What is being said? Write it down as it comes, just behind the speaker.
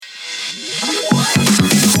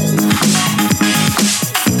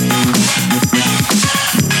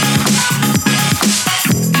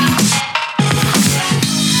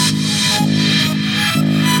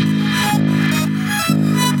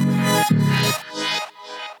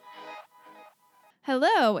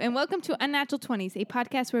Hello, and welcome to Unnatural 20s, a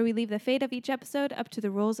podcast where we leave the fate of each episode up to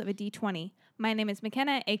the rolls of a d20. My name is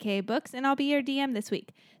McKenna, aka Books, and I'll be your DM this week.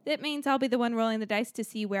 That means I'll be the one rolling the dice to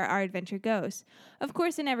see where our adventure goes. Of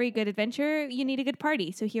course, in every good adventure, you need a good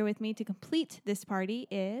party, so here with me to complete this party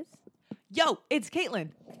is... Yo, it's Caitlin.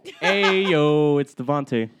 Hey, yo, it's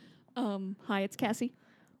Devontae. Hi, it's Cassie.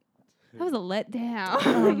 That was a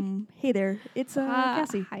letdown. Hey there, it's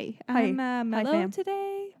Cassie. Hi. Hi. I'm Mellow fam.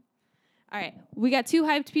 today. All right, we got two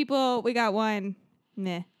hyped people. We got one.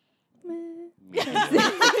 Meh.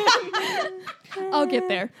 I'll get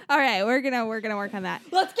there. All right, we're gonna work on that.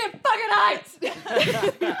 Let's get fucking hyped!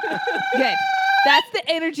 Good. That's the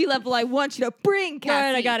energy level I want you to bring, Cassie. All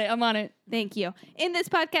right, I got it. I'm on it. Thank you. In this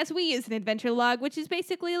podcast, we use an adventure log, which is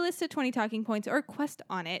basically a list of 20 talking points or a quest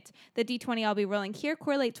on it. The D20 I'll be rolling here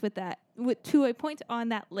correlates with to a point on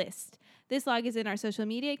that list. This log is in our social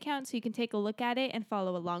media account, so you can take a look at it and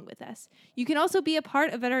follow along with us. You can also be a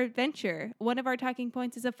part of our adventure. One of our talking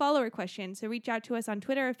points is a follower question, so reach out to us on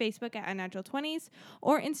Twitter or Facebook at Unnatural20s,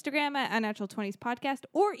 or Instagram at Unnatural20s Podcast,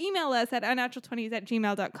 or email us at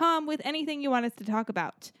unnatural20s@gmail.com with anything you want us to talk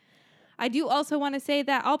about. I do also want to say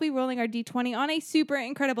that I'll be rolling our D20 on a super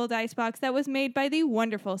incredible dice box that was made by the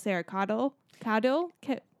wonderful Sarah Caudill. Caudill?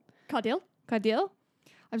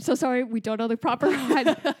 I'm so sorry. We don't know the proper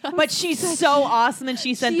one. But she's so awesome, and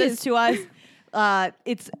she sent this to us.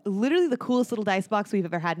 It's literally the coolest little dice box we've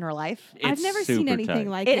ever had in our life. I've never seen anything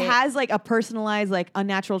like it. It has like a personalized like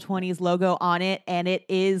Unnatural 20s logo on it, and it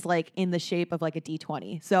is like in the shape of like a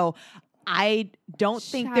D20. So I don't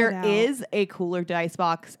think Shout there out. is a cooler dice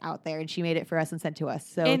box out there, and she made it for us and sent to us.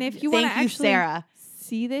 So And if you want to thank you, actually Sarah.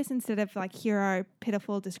 see this instead of like hear our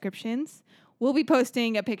pitiful descriptions, we'll be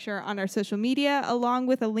posting a picture on our social media along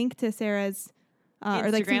with a link to Sarah's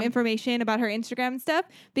or like some Instagram. information about her Instagram and stuff,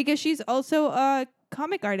 because she's also a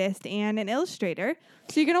comic artist and an illustrator.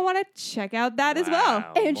 So you're going to want to check out that as well.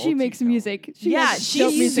 And she makes music. She Yeah, has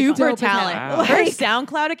dope she's music on super her channel. talented. Wow. Her Like,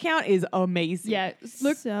 SoundCloud account is amazing. yeah,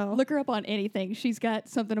 So- look her up on anything. She's got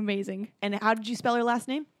something amazing. And how did you spell her last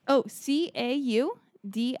name? Oh,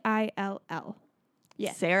 Caudill.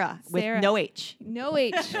 Yeah. Sarah with Sarah. no H. No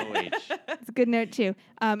H. No H. It's a good note too.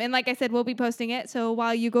 And like I said, we'll be posting it. So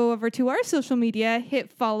while you go over to our social media,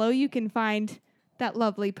 hit follow. You can find that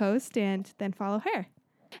lovely post and then follow her.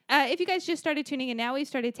 If you guys just started tuning in now, we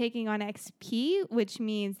started taking on XP, which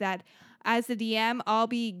means that as the DM, I'll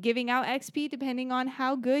be giving out XP depending on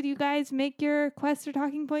how good you guys make your quests or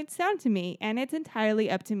talking points sound to me. And it's entirely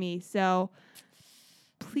up to me. So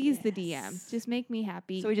please, the DM, just make me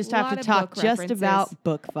happy. So we just A have lot to of talk book just references. about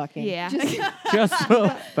book fucking. Yeah. Just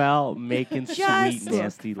about making Just sweet,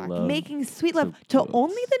 nasty fucking love. Making sweet to love to books.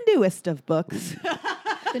 only the newest of books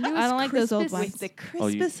The newest I don't like those old crispest- ones. with the Oh,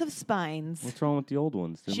 you- crispest of spines. What's wrong with the old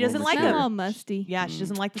ones? They're She more doesn't like Smell them. all musty. Yeah, she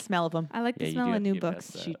doesn't like the smell of them. I like Yeah, the you smell do of have to new get past books.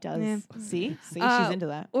 that. She does. Yeah. See, she's into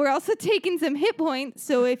that. We're also taking some hit points.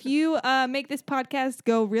 So if you make this podcast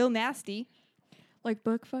go real nasty, Like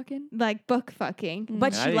book fucking? like book fucking,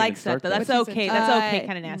 But I she didn't likes even that though. start That's that. okay. That's okay. Uh,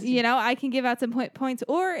 Kind of nasty. you know, I can give out some points.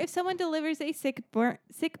 Or if someone delivers a sick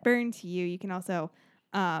burn to you, you can also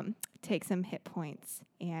take some hit points,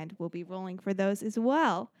 and we'll be rolling for those as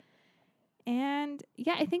well. And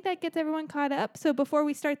yeah, I think that gets everyone caught up. So before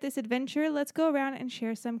we start this adventure, let's go around and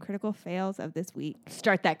share some critical fails of this week.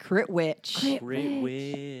 Start that crit witch. Great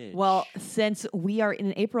witch. Well, since we are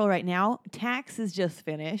in April right now, taxes just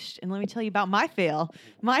finished. And let me tell you about my fail.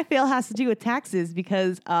 My fail has to do with taxes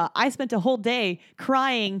because I spent a whole day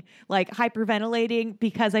crying, like hyperventilating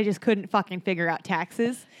because I just couldn't fucking figure out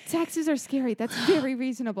taxes. Taxes are scary. That's very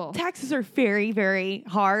reasonable. Taxes are very, very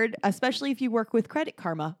hard, especially if you work with Credit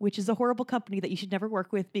Karma, which is a horrible company that you should never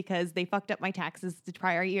work with because they fucked up my taxes the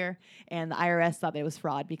prior year. And the IRS thought it was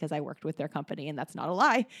fraud because I worked with their company, and that's not a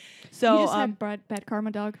lie. So You just had bad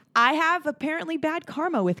karma, dog. I have apparently bad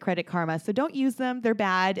karma with Credit Karma, so don't use them. They're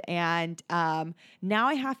bad. And now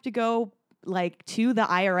I have to go like to the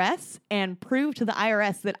IRS and prove to the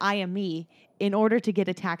IRS that I am me in order to get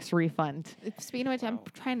a tax refund. Speaking of which, I'm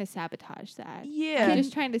trying to sabotage that. Yeah. I'm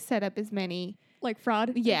just trying to set up as many. Like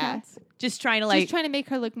fraud? Yeah. accounts? Just trying to Just like, trying to make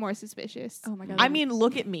her look more suspicious. Oh my god. I mean,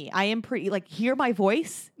 look at me. I am pretty, like, hear my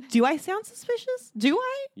voice. Do I sound suspicious? Do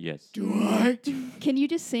I? Yes. Can you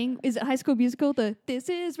just sing? Is it High School Musical? The This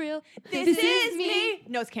Is Real. This is me.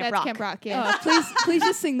 No, it's Camp That's Rock. Camp Rock, yeah. Oh, please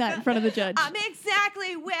just sing that in front of the judge. I'm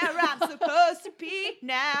exactly where I'm supposed to be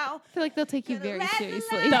now. I feel like they'll take you very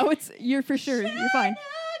seriously. No, you're for sure. You're fine.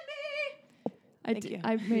 Thank you.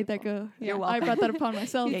 I made that go. You're I welcome. brought that upon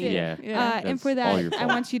myself. Yeah, you Yeah. And That's for all that, your I fault.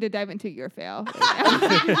 want you to dive into your fail.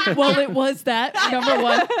 Well, it was that number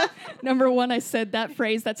one. Number one, I said that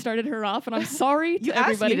phrase that started her off, and I'm sorry to You asked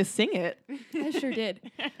everybody. me to sing it. I sure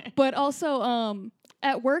did. But also,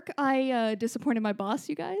 at work, I disappointed my boss,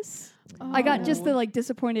 you guys. I got just the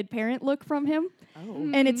disappointed parent look from him.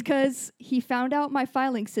 Oh. And it's because he found out my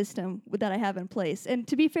filing system that I have in place. And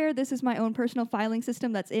to be fair, this is my own personal filing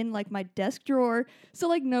system that's in my desk drawer.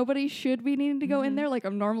 So nobody should be needing to go in there.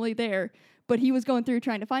 I'm normally there. But he was going through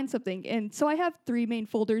trying to find something. And so I have 3 main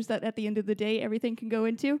folders that at the end of the day, everything can go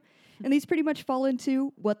into. And these pretty much fall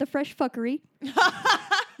into what the fresh fuckery,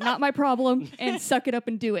 not my problem, and suck it up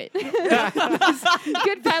and do it.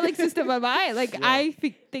 Good filing system on mine. I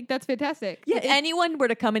think that's fantastic. Yeah, if anyone were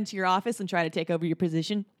to come into your office and try to take over your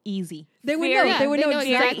position, easy. They would Very know. They would know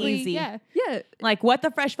very exactly. easy. Yeah. Yeah. What the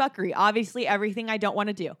fresh fuckery? Obviously, everything I don't want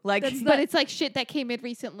to do. But it's shit that came in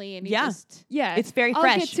recently, and you Yeah. just Yeah, It's very I'll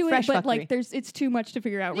fresh, get to fresh it, but fuckery. it's too much to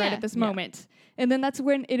figure out right Yeah. at this Yeah. moment. And then that's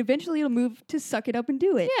when it eventually will move to suck it up and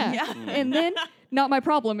do it. Yeah. yeah. And then not my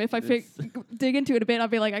problem. If I dig into it a bit, I'll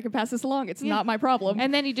be like, I can pass this along. It's Yeah. not my problem.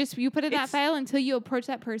 And then you put in that It's- file until you approach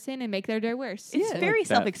that person and make their day worse. It's Yeah. very That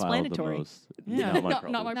file the self-explanatory. most. Yeah. Not my Not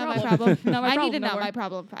problem. my Not my problem. problem. Not my I need problem a no not more. my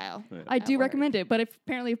problem file. I at do work. recommend it, but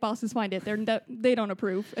apparently if bosses find it, they don't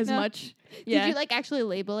approve as No. much. Yeah. Did you actually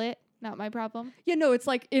label it? Not my problem. Yeah, no, it's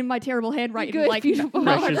in my terrible handwriting. Good, beautiful.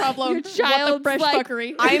 Not my Precious. problem. Your What the child's fresh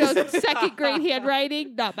fuckery. second grade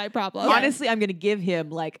handwriting. Not my problem. Honestly, I'm going to give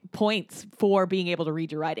him points for being able to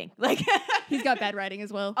read your writing. He's got bad writing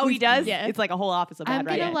as well. Oh, he does? Yeah. It's a whole office of I'm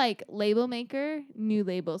bad gonna writing. label maker new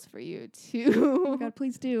labels for you Oh too. my God,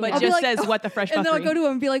 please do. But I'll be just like, says what the fresh and then I'll fuckery. go to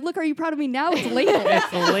him and be like, look, are you proud of me now? It's labeled.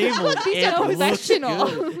 It's labeled. These are It looks professional.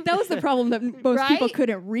 good. That was the problem that most people Right?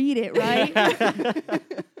 couldn't read it, right?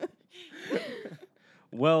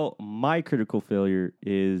 Well, my critical failure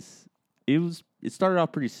is it started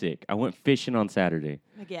off pretty sick. I went fishing on Saturday.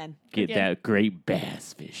 Again. Get Again. that great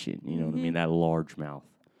bass fishing, you know what I mean? That largemouth.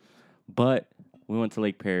 But we went to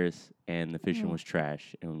Lake Paris and the fishing was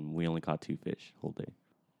trash and we only caught 2 fish whole day.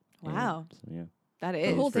 And Wow. so yeah. That The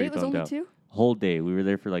is. whole day pretty it was bummed only out. 2? Whole day. We were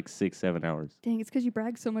there for 6-7 hours. Dang, it's because you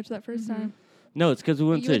bragged so much that 1st time. No, it's because we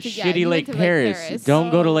went You to went to- yeah, shitty you Lake went to Lake Paris. Paris. Don't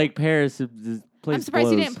go to Oh. Lake Paris. The place I'm surprised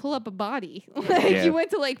you blows. didn't pull up a body. Yeah. You went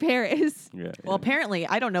to Lake Paris. Yeah, Well, apparently,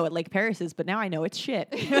 I don't know what Lake Paris is, but now I know it's shit.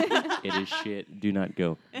 it is shit. Do not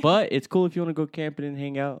go. But it's cool if you want to go camping and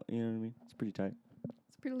hang out. You know what I mean? It's pretty tight.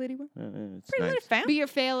 It's a pretty lady one. It's Pretty nice. little fam. But your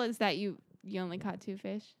fail is that you only caught 2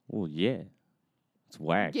 fish. Well, yeah. It's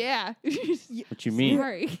whack. Yeah. What you mean?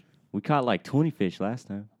 Sorry. We caught 20 fish last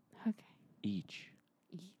time Okay. each.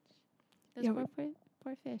 Those Yeah,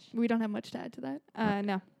 poor fish. We don't have much to add to that.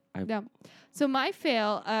 No. I- No. So my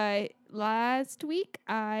fail, last week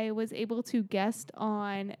I was able to guest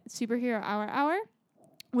on Superhero Hour,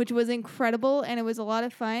 which was incredible and it was a lot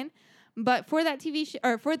of fun. But for that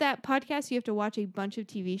for that podcast, you have to watch a bunch of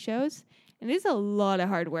TV shows, and it is a lot of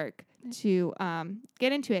hard work to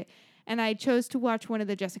get into it. And I chose to watch one of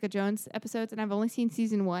the Jessica Jones episodes, and I've only seen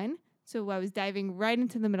season 1, so I was diving right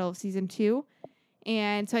into the middle of season 2.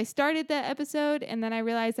 And so I started the episode, and then I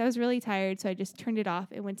realized I was really tired, so I just turned it off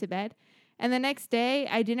and went to bed. And the next day,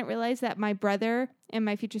 I didn't realize that my brother and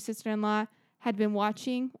my future sister-in-law had been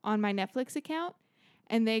watching on my Netflix account,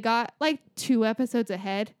 and they got 2 episodes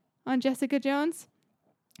ahead on Jessica Jones.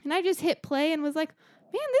 And I just hit play and was like,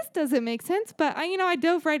 man, this doesn't make sense. But I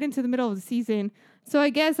dove right into the middle of the season, so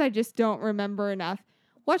I guess I just don't remember enough.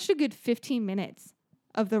 Watched a good 15 minutes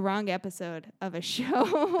of the wrong episode of a show.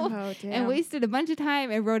 Oh, damn. And wasted a bunch of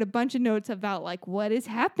time and wrote a bunch of notes about what is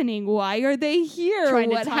happening, why are they here, Trying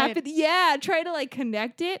to what tie it- happened. Yeah, try to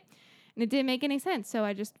connect it, and it didn't make any sense. So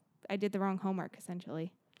I did the wrong homework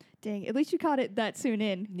essentially. Dang, at least you caught it that soon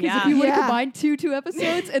in. Because Yeah. if you would have Yeah. combined two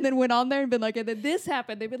episodes and then went on there and been like, and then this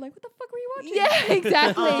happened, they'd been like, what the fuck were you watching? Yeah,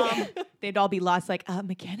 exactly. They'd all be lost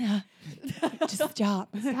McKenna, just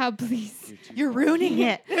stop. How please, You're ruining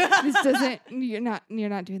it. this doesn't. You're not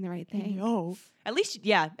doing the right thing. No. At least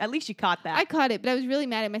you caught that. I caught it, but I was really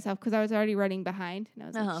mad at myself because I was already running behind, and I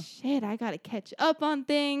was Uh-huh. like, "Shit, I gotta catch up on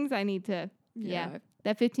things. I need to." Yeah,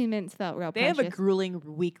 that 15 minutes felt real. They have a precious. grueling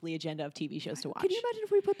weekly agenda of TV shows to watch. Can you imagine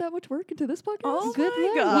if we put that much work into this podcast? Oh Good my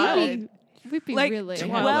Lord, God. we'd be Like really. They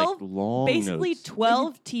 12 have, long Basically notes.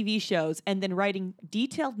 12 TV shows and then writing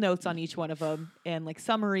detailed notes on each one of them and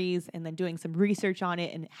summaries and then doing some research on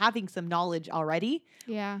it and having some knowledge already.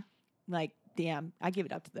 Yeah, Damn, I give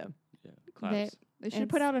it up to them. Yeah, claps. They should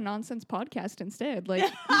It's- put out a nonsense podcast instead. Like,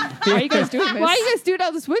 why are you guys doing this? Why are you guys doing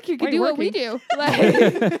all this work? You Why can are do you what we working? do.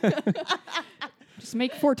 Like, Just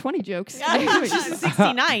make 420 jokes.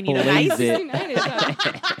 69, Blaze nice. it. 69 is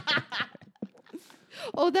up.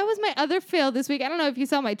 Oh, that was my other fail this week. I don't know if you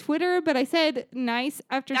saw my Twitter, but I said nice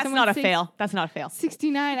after That's someone not a say fail. That's not a fail.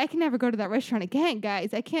 69. I can never go to that restaurant again,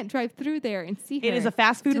 guys. I can't drive through there and see her. It is a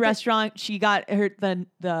fast food Did they- restaurant. She got her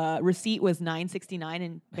the receipt was $9.69,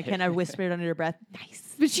 and McKenna whispered under her breath,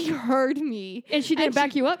 "Nice." But she heard me. And she didn't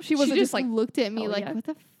back you up. She wasn't just just like, looked at me oh, like, yeah. what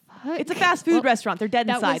the fuck? It's a fast food Well, restaurant. They're dead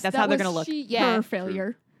inside. That's how they're gonna look. Yeah. her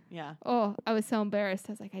failure. Yeah. Oh, I was so embarrassed.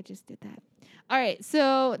 I was like, I just did that. All right.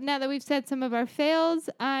 So now that we've said some of our fails,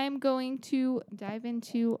 I'm going to dive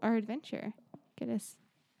into our adventure. Get us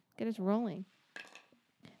rolling.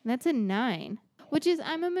 And that's a 9, which is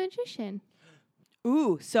I'm a magician.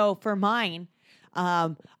 Ooh, so for mine,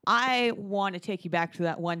 I want to take you back to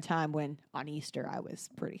that one time when on Easter I was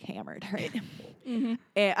pretty hammered, right?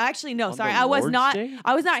 Actually, no, On sorry, the I was Lord's not. Day?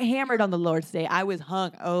 I was not hammered on the Lord's Day. I was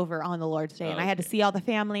hung over on the Lord's Day, and I had to Okay. see all the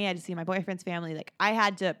family. I had to see my boyfriend's family. Like I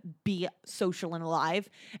had to be social and alive,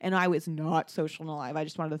 and I was not social and alive. I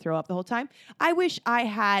just wanted to throw up the whole time. I wish I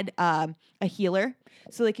had a healer,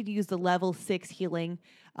 so they could use the level 6 healing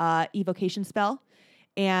evocation spell.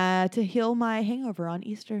 And to heal my hangover on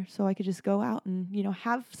Easter, so I could just go out and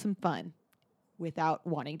have some fun without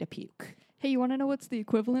wanting to puke. Hey, you want to know what's the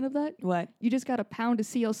equivalent of that? What? You just got to pound a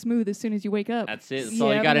CL Smooth as soon as you wake up. That's it. That's Yeah,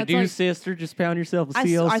 all you but got to that's do, like- sister. Just pound yourself a I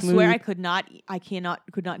CL swear Smooth. I could not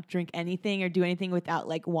drink anything or do anything without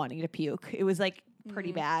like wanting to puke. It was like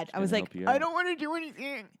pretty bad. I was gonna like, help you I out. don't want to do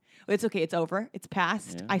anything. It's okay. It's over. It's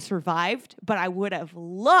past. Yeah. I survived, but I would have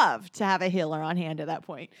loved to have a healer on hand at that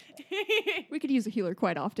point. We could use a healer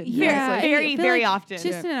quite often. Yeah, honestly. very, I feel very like often.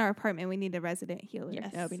 Just in our apartment, we need a resident healer.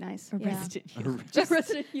 Yes. That would be nice. A Yeah. resident healer. Just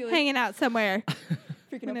resident healer. Hanging out somewhere.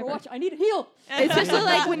 Freaking out whenever. for watch. I need a heal. Especially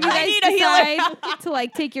like when you I guys need a healer. decide to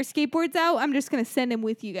like take your skateboards out, I'm just gonna send him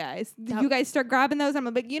with you guys. You guys start grabbing those. I'm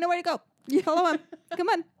like, you know where to go. Follow him. Come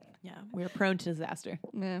on. Yeah, we're prone to disaster.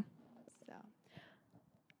 Yeah. So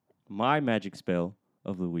My magic spell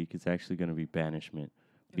of the week is actually going to be banishment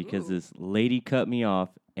because Ooh. this lady cut me off,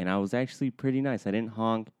 and I was actually pretty nice. I didn't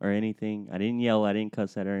honk or anything. I didn't yell. I didn't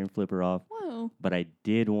cuss at her and flip her off. Whoa. But I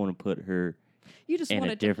did want to put her You just in a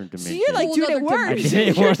wanted to. different dimension. you're like, Whole dude, it nother worked. dimension. I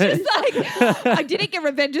didn't You're want just like, I didn't get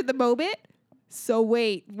revenge in the moment. So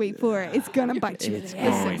wait for it. It's gonna bite you. It's in the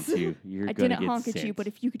ass. going to. You're I going to didn't get honk at you, sent. but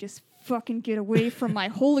if you could just fucking get away from my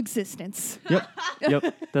whole existence.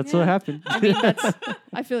 Yep. That's what happened. I mean,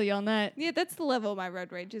 I feel you on that. Yeah, that's the level my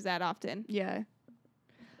road rage is at often. Yeah.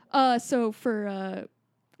 So for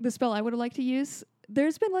the spell I would have liked to use,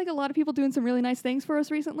 there's been like a lot of people doing some really nice things for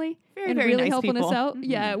us recently, Very, and very really nice helping us people. out.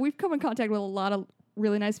 Yeah, we've come in contact with a lot of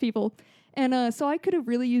really nice people, and so I could have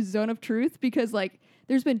really used Zone of Truth because like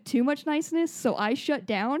there's been too much niceness, so I shut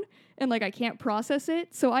down and like I can't process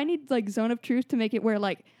it. So I need like Zone of Truth to make it where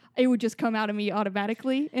like it would just come out of me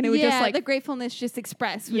automatically, and it would just like the gratefulness just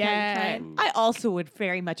expressed. Yeah. I also would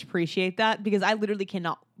very much appreciate that because I literally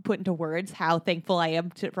cannot put into words how thankful I am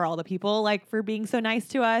for all the people like for being so nice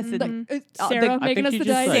to us and like, the- Sarah I making think us you the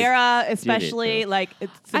just, dice. like, Sarah especially though. like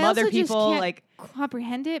some I other also just people can't like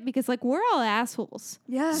comprehend it because like we're all assholes.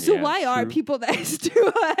 Yeah. So Yeah, why are true. people nice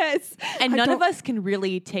to us? and I none of don't- us can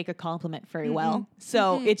really take a compliment very well.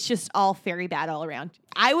 So it's just all very bad all around.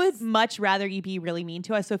 I would much rather you be really mean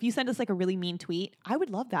to us. So if you send us like a really mean tweet, I would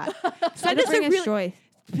love that. Send It'll us a bring us really joy.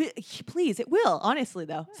 please, it will, honestly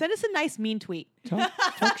though. Send us a nice mean tweet.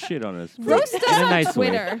 Talk shit on us. Roast us In a on nice way.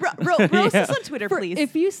 Twitter. Roast Yeah. us on Twitter, please.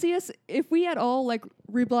 If you see us, if we at all like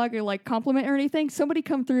reblog or like compliment or anything, somebody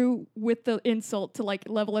come through with the insult to like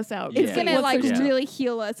level us out. It's Yeah. gonna What's like their- Yeah. really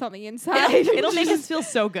heal us on the inside. It'll make us feel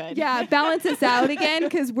so good. Yeah, balance us out again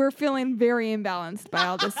because we're feeling very imbalanced by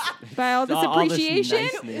all this All this appreciation.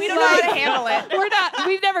 niceness. We don't know how to handle it.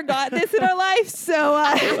 We've never got this in our life, so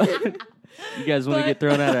You guys want to get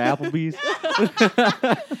thrown out of Applebee's?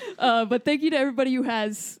 But thank you to everybody who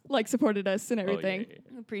has like supported us and Oh, yeah, everything. yeah,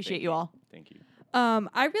 yeah. Appreciate Thank you all. Thank you.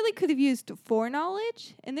 I really could have used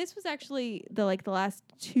foreknowledge, and this was actually the last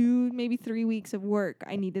 2, maybe 3 weeks of work.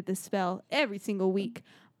 I needed this spell every single week,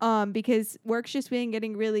 because work's just been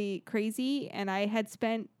getting really crazy, and I had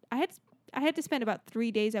to spend about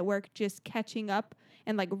 3 days at work just catching up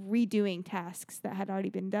and like redoing tasks that had already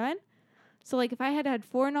been done. So like if I had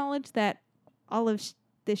foreknowledge that all of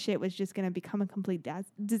this shit was just gonna become a complete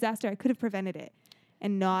disaster, I could have prevented it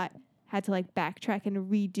and not had to like backtrack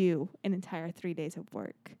and redo an entire 3 days of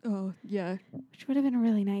work, Oh yeah. which would have been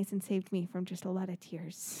really nice and saved me from just a lot of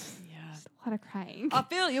tears. Yeah. Just a lot of crying. I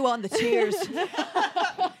feel you on the tears.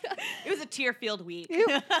 It was a tear-filled week.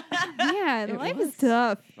 Yeah, It life was. is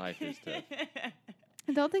tough. Life is tough.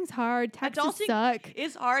 Adulting's hard. Taxes Adulting suck.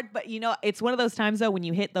 It's hard, but it's one of those times though when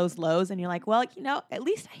you hit those lows and you're like, well, at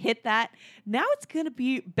least I hit that. Now it's gonna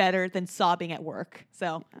be better than sobbing at work.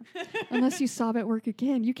 So Unless you sob at work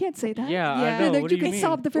again. You can't say that. Yeah, Yeah. I know. Like, What you do you can mean?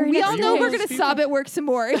 sob the very We next all day. know we're those gonna people. sob at work some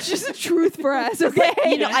more. It's just the truth for us, But,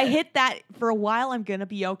 okay? I hit that for a while. I'm gonna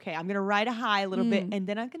be okay. I'm gonna ride a high a little bit, and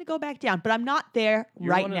then I'm gonna go back down. But I'm not there You're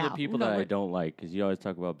right one now. of the people No, that I we're- don't like because you always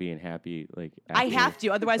talk about being happy. Like I after- have to,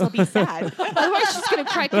 otherwise I'll be sad. Otherwise, she's gonna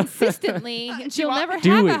cry consistently, and she'll never have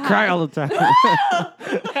do a it. Cry high. all the time.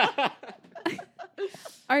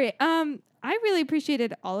 All right. I really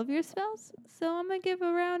appreciated all of your spells, so I'm gonna give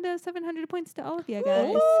around 700 points to all of you guys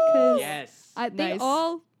because yes. they Nice.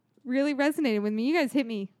 all really resonated with me. You guys hit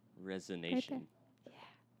me. Resonation.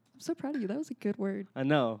 I'm so proud of you. That was a good word. I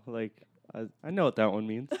know. Like I know what that one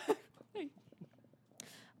means.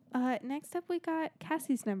 Next up, we got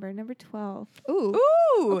Cassie's number 12. Ooh.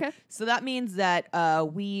 Ooh. Okay. So that means that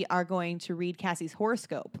we are going to read Cassie's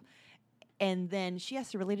horoscope, and then she has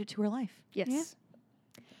to relate it to her life. Yes. Yeah.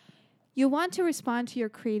 You'll want to respond to your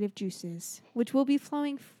creative juices, which will be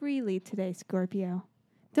flowing freely today, Scorpio.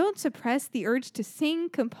 Don't suppress the urge to sing,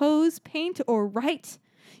 compose, paint, or write.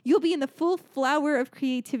 You'll be in the full flower of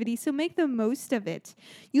creativity, so make the most of it.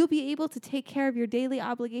 You'll be able to take care of your daily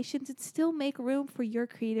obligations and still make room for your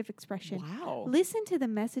creative expression. Wow. Listen to the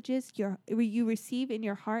messages you receive in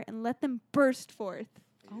your heart and let them burst forth.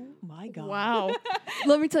 Oh my God. Wow.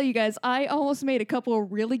 Let me tell you guys, I almost made a couple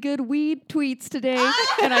of really good weed tweets today,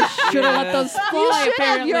 and I should have let those You fly. should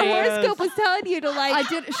have. Your Apparently, horoscope was telling you to like. I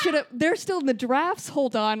did. Should have. They're still in the drafts.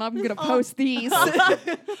 Hold on, I'm gonna post these.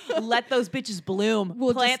 Let those bitches bloom.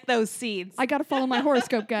 We'll Plant those seeds. I gotta follow my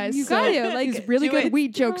horoscope, guys. You So gotta, like, these really do good it.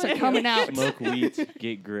 weed jokes are coming out. Smoke weeds,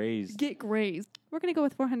 get grazed. Get grazed. We're gonna go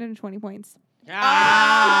with 420 points.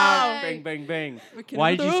 Ah, Yay. bang, bang, bang. Okay,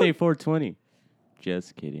 Why did you another say 420?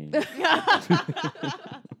 Just kidding.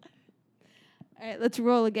 All right, let's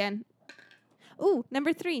roll again. Ooh,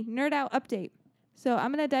 number 3, Nerd Out update. So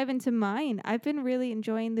I'm gonna dive into mine. I've been really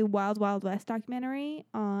enjoying the Wild Wild West documentary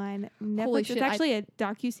on Netflix. Holy It's shit, actually a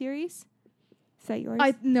docu-series. Is that yours?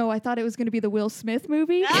 I thought it was gonna be the Will Smith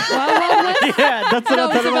movie. yeah, that's what I I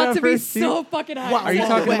was thought about about at to be first. so fucking high. Wow. Are you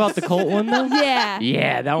talking about the cult one though? yeah.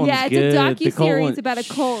 Yeah, that one's Yeah, it's good. a The cult docu-series one- about a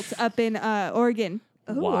cult up in Oregon.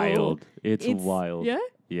 Wild. It's It's- wild. Yeah.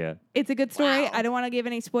 Yeah. It's a good story. Wow. I don't want to give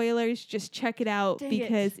any spoilers. Just check it out Dang it.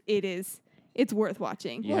 because it's worth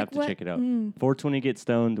watching. You have to what- check it out. Mm. 420 get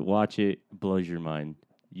stoned, watch it, blows your mind.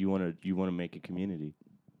 You wanna make a community.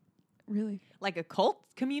 Really? Like a cult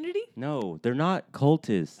community? No, they're not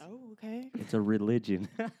cultists. Oh, okay. It's a religion.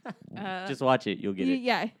 Just watch it, you'll get it.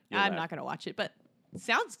 Yeah. You'll I'm laugh. not going to watch it, but it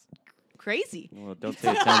sounds crazy. Well, don't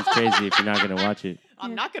say it sounds crazy if you're not gonna watch it.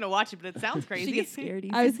 I'm not going to watch it, but it sounds crazy. She gets scared.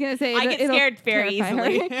 I was gonna say I get it'll scared very terrify her.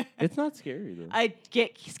 easily. It's not scary though. I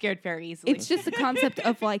get scared very easily. It's just the concept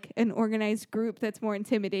of like an organized group that's more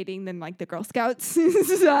intimidating than like the Girl Scouts.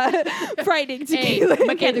 Frightening to Hey, me. Like,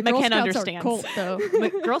 McKen- the Girl McKen Scouts are understands. cult, though.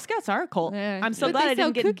 Girl Scouts are a cult. Yeah. I'm so But glad they I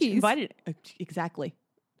sell didn't get cookies. invited. Exactly.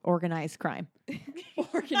 Organized crime.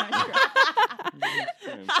 Organized crime.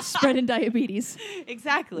 Spreading diabetes.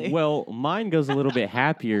 Exactly. Well, mine goes a little bit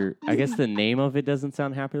happier. I guess the name of it doesn't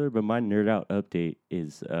sound happier, but my nerd out update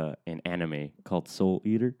is an anime called Soul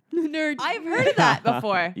Eater. Nerd. I've heard of that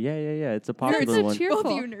before. Yeah. It's a Nerds popular are one. cheerful.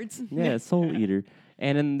 Both of you nerds. Yeah, Soul Eater.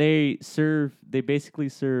 And then they basically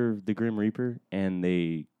serve the Grim Reaper and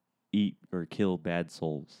they eat or kill bad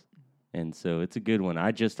souls. And so it's a good one.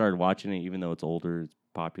 I just started watching it, even though it's older, it's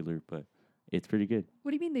popular, but it's pretty good.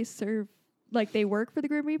 What do you mean they serve? Like they work for the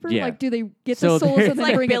Grim Reaper? Yeah. Like do they get So the souls they're- and It's then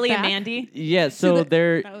like bring Billy it and back? Mandy. Yeah, so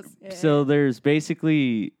they're That was- so there's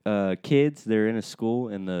basically kids. They're in a school,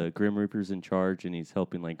 and the Grim Reaper's in charge, and he's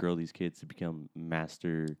helping like grow these kids to become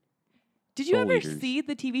master. Did you Soul ever Eaters. see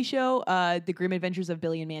the TV show The Grim Adventures of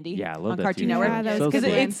Billy and Mandy? Yeah, I love on that Cartoon TV Network. Yeah, that show. was Because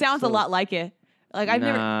good. it sounds a lot like it. Like I've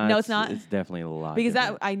never. No, it's not. It's definitely a lot. Because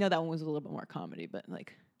different. I know that one was a little bit more comedy, but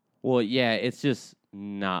like. Well, yeah, it's just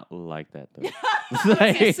not like that though. It's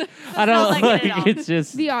Like, just- I don't not like it at all. It's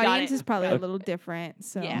just The audience it. is probably Got a it. little different.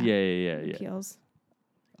 So Yeah. yeah. appeals.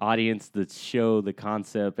 Audience, the show, the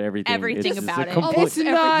concept, everything. Everything it's about a it. complete- It's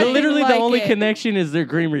not literally like the only it. connection is their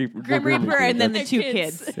Grim Reaper. Grim Reaper and then the That's- two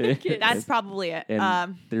kids. Kids. That's probably it.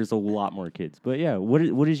 and there's a lot more kids. But yeah, what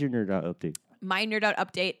is your nerd out update? My nerd out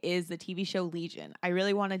update is the TV show Legion. I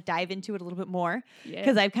really want to dive into it a little bit more Yeah.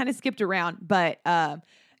 because I've kind of skipped around, but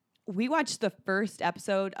we watched the first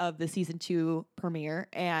episode of the season 2 premiere,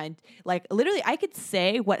 and like literally, I could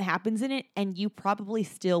say what happens in it, and you probably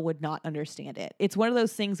still would not understand it. It's one of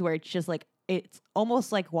those things where it's just like it's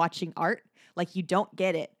almost like watching art. Like you don't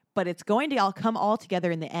get it, but it's going to all come all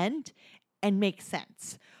together in the end and make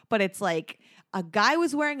sense. But it's like a guy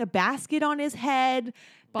was wearing a basket on his head.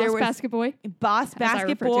 Boss There was Basket Boy. Boss I Basket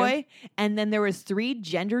refer to him. Boy, and then there was 3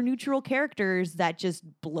 gender neutral characters that just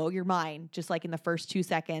blow your mind. Just like in the first 2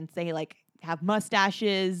 seconds, they like have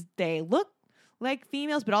mustaches. They look like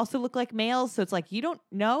females, but also look like males. So it's like you don't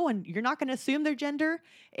know, and you're not going to assume their gender.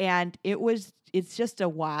 And it's just a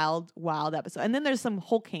wild, wild episode. And then there's some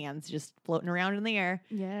Hulk hands just floating around in the air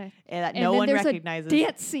Yeah. that And no then one there's recognizes. a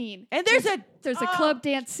dance scene. And there's a club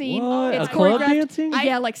dance scene. What? It's A club choreographed. dancing?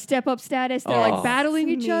 Yeah, like step up status. They're Oh. like battling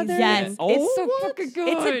each other. Yes. Oh, It's so what? fucking good.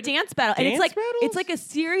 It's a dance battle, and Dance it's battles? like a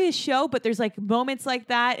serious show, but there's like moments like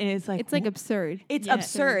that, and it's like It's like absurd. it's Yeah.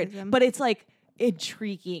 absurd, Absurdism. but it's like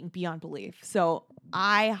intriguing beyond belief. So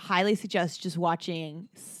I highly suggest just watching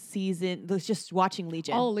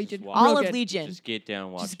Legion. All of Legion. Just All Real of good. Legion. Just get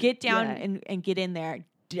down, watch Just it. get down Yeah. and get in there,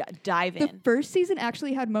 dive The in. first season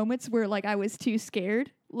actually had moments where like I was too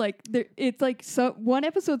scared. Like it's like so one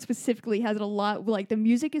episode specifically has it a lot. Like the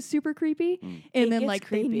music is super creepy, Mm. It and then gets like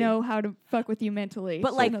creepy. they know how to fuck with you mentally.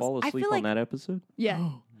 But, So like, fall I asleep feel on like- that episode. yeah,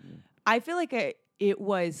 I feel like it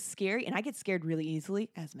was scary, and I get scared really easily,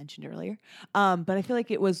 as mentioned earlier. But I feel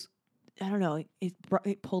like it was, I don't know,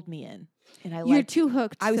 it pulled me in, and I You're liked. too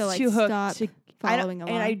hooked. I was to, like, too hooked stop to I don't- following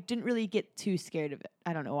along. and I didn't really get too scared of it.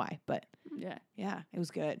 I don't know why, but yeah. yeah, it was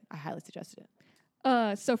good. I highly suggested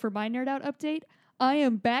it. So for my nerd out update, I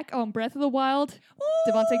am back on Breath of the Wild.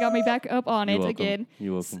 Devontae got me back up on You're it welcome. again.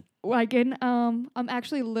 You're welcome. Again, I'm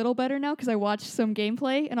actually a little better now because I watched some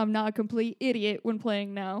gameplay and I'm not a complete idiot when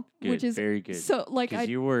playing now, Good, which is very good. so like Because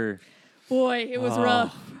you were. boy, it was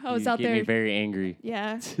rough. I was you out get me there. very angry.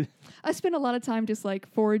 Yeah, I spent a lot of time just like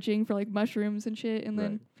foraging for like mushrooms and shit, and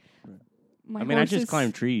then my I mean, I just horses-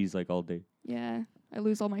 climb trees like all day. Yeah, I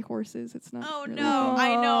lose all my horses. It's not. Oh really no, fun.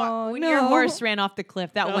 I know. When your no. horse ran off the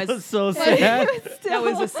cliff, that was so sad. that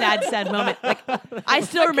was a sad moment. Like I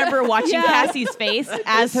still remember watching Yeah. Cassie's face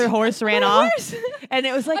as her horse ran off, and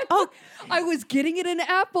it was like, oh, I was getting it an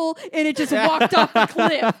apple and it just walked off a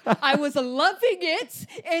cliff. I was loving it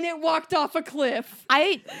and it walked off a cliff.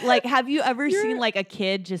 I like. Have you ever You're- seen like a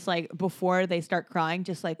kid just like before they start crying,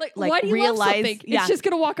 just like Like why do you realize? love something? Yeah, It's just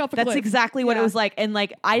gonna walk off a that's cliff. exactly what it Yeah. was like. And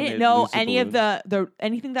like I When didn't they know lose the any of balloon. the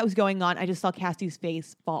anything that was going on. I just saw Cassie's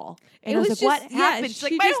face fall, and It I was was like, "What just- yeah, happened?" She's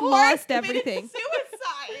like, she "My just horse lost committed everything."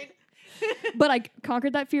 Suicide. But I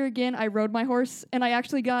conquered that fear again. I rode my horse and I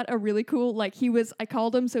actually got a really cool, like I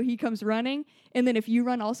called him so he comes running. And then if you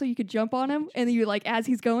run also, you could jump on him. And then you like, as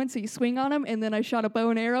he's going, so you swing on him. And then I shot a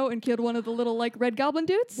bow and arrow and killed one of the little like red goblin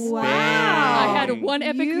dudes. Wow. I had one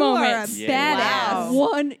epic You moment. are a Yeah. badass. Wow.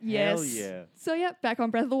 One, yes. Hell yeah. So yeah, back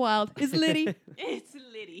on Breath of the Wild. It's Liddy. It's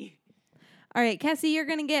Liddy. All right, Cassie, you're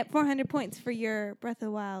going to get 400 points for your Breath of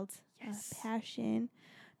the Wild passion.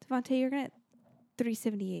 Devontae, you're going to get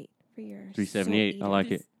 378 for your 378. Soul I like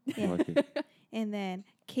Eater. it. I Yeah. like it. And then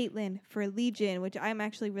Caitlin for Legion, which I'm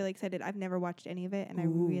actually really excited. I've never watched any of it, and I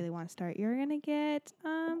Ooh. really want to start. You're gonna get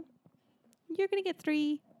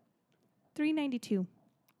 392.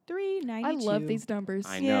 392. I love these numbers.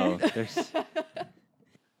 I Yeah. know. There's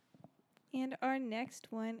And our next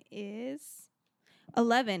one is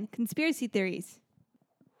 11 conspiracy theories.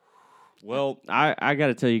 Well, I got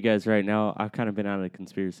to tell you guys right now, I've kind of been out of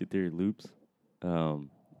conspiracy theory loops.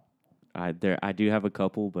 I do have a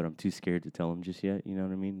couple, but I'm too scared to tell them just yet. You know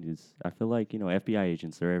what I mean? I feel like FBI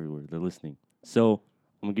agents, they're everywhere. They're listening. So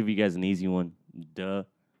I'm gonna give you guys an easy one. Duh,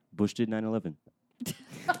 Bush did 9/11.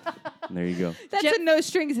 And there you go. That's Jet- a no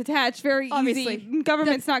strings attached. Very Obviously. easy.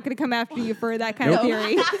 Government's not going to come after you for that kind Nope. of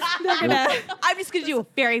theory. They're gonna I'm just gonna do a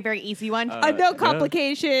very, very easy one. no yeah.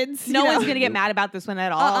 complications. no you know. one's gonna get mad about this one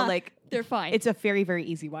at all. Like They're fine. it's a very, very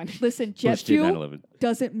easy one. Listen, jet Bush did fuel 9/11.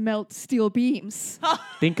 doesn't melt steel beams.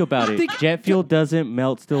 Think about it. Jet fuel doesn't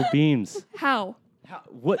melt steel beams. How?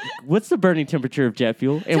 What's the burning temperature of jet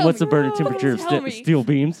fuel, and Tell what's me. the burning temperature of Tell me. steel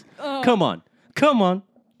beams? Oh. Come on,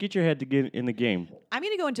 get your head to get in the game. I'm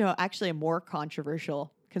gonna go into actually a more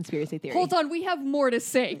controversial conspiracy theory. Hold on, we have more to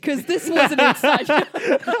say because this was an inside joke.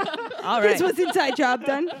 All right. This was inside job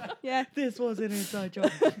done. Yeah. This was an inside joke.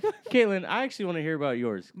 Caitlin, I actually want to hear about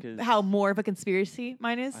yours because how more of a conspiracy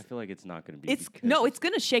mine is. I feel like it's not going to be. It's because- it's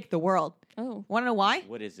gonna shake the world. Oh, Want to know why?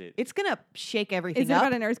 What is it? It's gonna shake everything Is it up.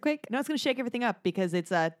 about an earthquake? No, it's gonna shake everything up because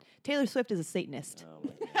it's Taylor Swift is a Satanist. Oh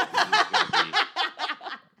my God.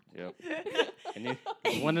 Yep. And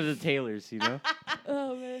it's one of the Taylors, you know.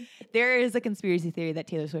 oh man. There is a conspiracy theory that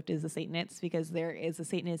Taylor Swift is a Satanist because there is a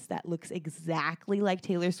Satanist that looks exactly like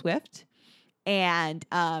Taylor Swift. And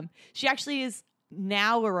she actually is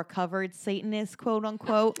now a recovered Satanist, quote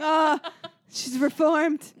unquote. She's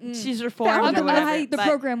reformed. She's reformed Found or the whatever. light. The but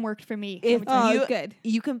program worked for me. if let me tell you. Oh, good.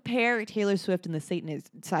 you compare Taylor Swift and the Satanist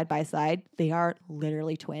side by side, they are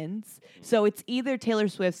literally twins. So it's either Taylor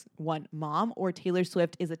Swift's one mom or Taylor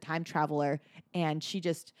Swift is a time traveler and she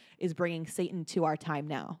just is bringing Satan to our time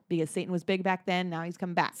now because Satan was big back then. Now he's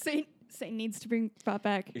come back. Satan needs to be brought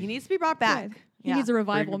back. He needs to be brought back. Good. He Yeah. needs a Bring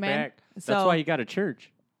revival, it man. back. That's So- why you got a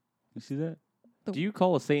church. You see that? The- Do you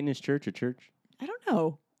call a Satanist church a church? I don't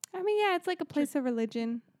know. I mean, yeah, it's like a place of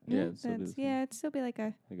religion. Yeah, so That's, does- yeah, it'd still be like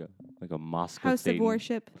a like a mosque house of Satan. of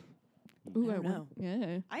worship. Ooh, I don't know.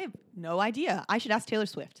 Yeah. I have no idea. I should ask Taylor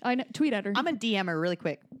Swift. I know, tweet at her. I'm gonna DM her really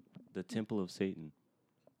quick. The Temple of Satan.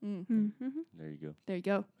 Mm-hmm. There you go. There you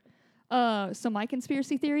go. So my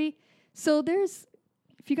conspiracy theory. So there's,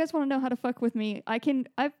 if you guys want to know how to fuck with me,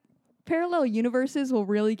 I've parallel universes will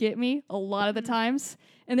really get me a lot of the times.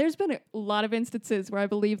 And there's been a lot of instances where I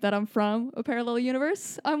believe that I'm from a parallel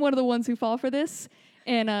universe. I'm one of the ones who fall for this.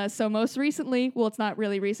 And so most recently, well, it's not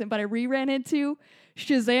really recent, but I ran into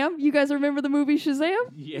Shazam. You guys remember the movie Shazam?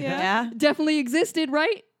 Yeah. Definitely existed,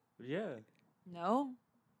 right? Yeah. No.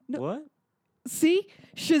 No. What? See?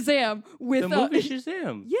 Shazam with The movie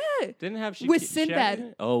Shazam. yeah. Didn't have With Shaq Sinbad. in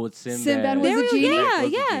it? Oh, with Sinbad. Sinbad was There a we go. genie. Yeah, Was a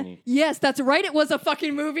yeah. genie. Yes, that's right. It was a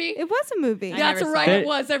fucking movie. It was a movie. I That's never saw right. it. It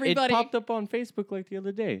was everybody. It popped up on Facebook like the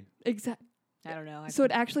other day. Exactly. I don't know. So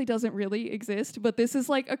it actually doesn't really exist, but this is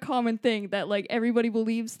like a common thing that like everybody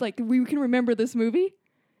believes. Like we can remember this movie.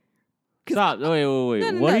 Stop. Wait. No, no,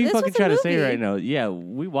 What no, are you this fucking was a trying to say movie. right now? Yeah,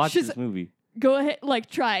 we watched Shaz- this movie. Go ahead, like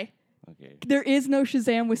try. Okay. There is no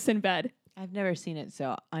Shazam with Sinbad. I've never seen it,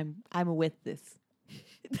 so I'm with this.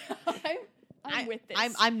 I'm with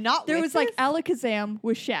this. I'm not. there with was like this. Alakazam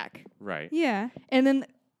with Shaq, Right. Yeah. and then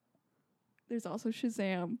there's also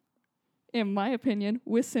Shazam, in my opinion,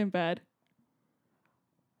 with Sinbad.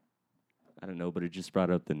 I don't know, but it just brought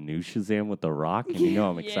up the new Shazam with The Rock, and you know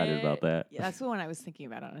I'm excited Yeah. about that. Yeah, that's the one I was thinking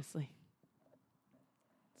about, honestly.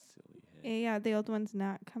 Silly head. Yeah, the old one's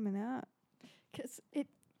not coming up. Because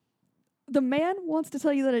the man wants to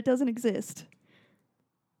tell you that it doesn't exist.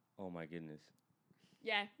 Oh my goodness.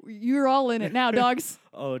 Yeah, you're all in it now, dogs.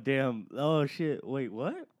 Oh damn. Oh shit. Wait,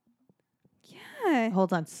 what? Yeah.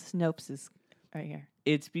 Hold on, Snopes is right here.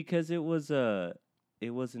 It's because it was an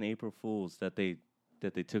April Fool's that they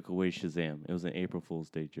took away Shazam. It was an April Fool's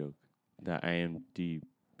Day joke that IMDb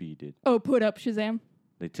did. Oh, put up Shazam.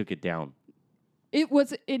 They took it down. It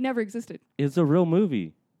never existed. It's a real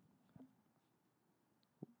movie.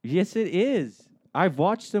 Yes, it is. I've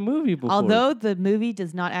watched the movie before. Although the movie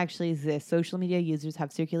does not actually exist, social media users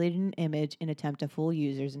have circulated an image in attempt to fool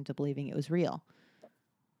users into believing it was real.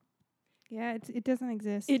 Yeah, it doesn't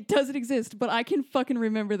exist. It doesn't exist, but I can fucking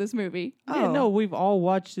remember this movie. yeah, Oh. no, we've all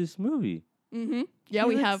watched this movie. Mm-hmm. Yeah, He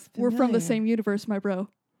we looks have. We're from the familiar. same universe, my bro.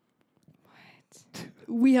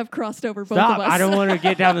 We have crossed over both Stop! of us. I don't want to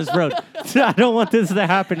get down this road. I don't want this to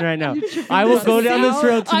happen right now. I will this go down this out.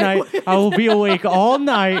 road I tonight. I will be awake all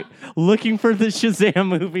night looking for the Shazam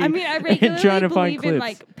movie. I mean, I and regularly trying to find believe in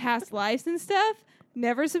clips. like past lives and stuff.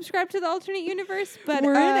 Never subscribe to the alternate universe, but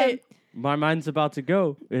We're in it. My mind's about to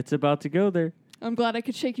go. It's about to go there. I'm glad I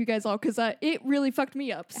could shake you guys all because it really fucked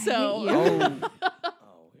me up. hate So, you.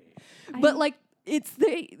 but like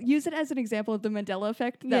they use it as an example of the Mandela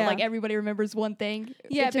effect that Yeah. like everybody remembers one thing.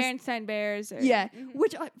 Yeah, It just- Berenstain Bears. Or, Yeah,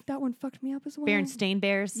 which that one fucked me up as well. Berenstain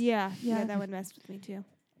Bears. Yeah, Yeah. yeah, that would mess with me too.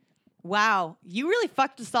 Wow, you really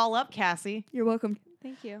fucked us all up, Cassie. You're welcome.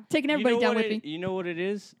 Thank you. Taking everybody down with me. You know what it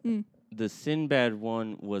is? Mm. The Sinbad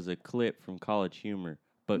one was a clip from College Humor.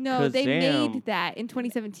 But No, they Kazam, made that in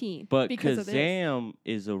 2017. But because of this. Kazam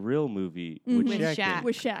is a real movie Mhm. with With Shaq. Shaq. in it.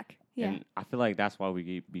 With Shaq. Yeah, And I feel like that's why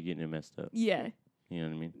we be getting it messed up. Yeah. You know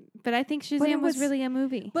what I mean? but I think But it Shazam was was- really a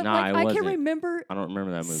movie. But Nah, like it I wasn't. can remember I don't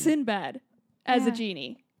remember that movie. Sinbad as a Yeah.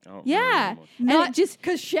 genie. I don't Yeah. remember that one. And Not it just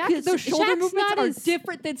because Shaq, 'cause those shoulder Shaq's movements not are as-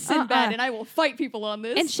 different than Sinbad, and I will fight people on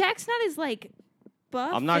this. and Shaq's not as like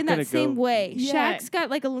buff I'm not in gonna that same go- way. Yeah. Shaq's got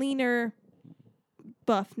like a leaner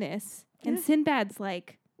buffness, and Yeah. Sinbad's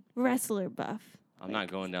like wrestler buff. I'm not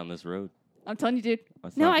going down this road. I'm telling you, dude.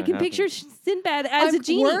 That's No, not I gonna can happen. picture Sinbad as a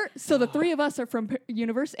genie. So the three of us are from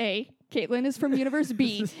Universe A. Caitlin is from Universe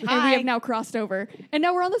B, and we Hi. have now crossed over, and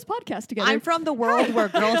now we're on this podcast together. I'm from the world where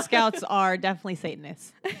Girl Scouts are definitely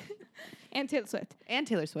Satanists. And Taylor Swift. And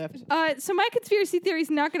Taylor Swift. So my conspiracy theory is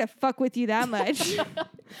not going to fuck with you that much.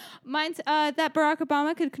 Mine's that Barack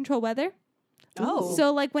Obama could control weather. Oh.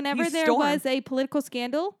 So like whenever He's there Storm. was a political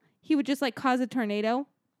scandal, he would just like cause a tornado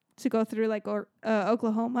to go through like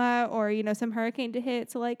Oklahoma or some hurricane to hit.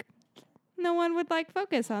 So like no one would like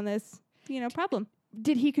focus on this problem.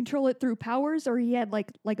 did he control it through powers, or he had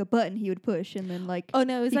like a button he would push and then like? Oh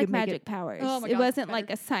no, it was He like could make magic it- powers. Oh my It God, wasn't better. like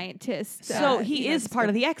a scientist. So you he know, is just part a-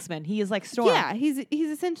 of the X-Men. He is like Storm. Yeah, he's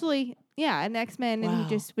essentially an X-Men, and Wow. he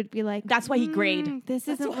just would be like, That's why he grayed. This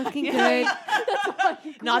isn't looking Yeah.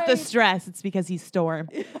 good. Not the stress. It's because he's Storm.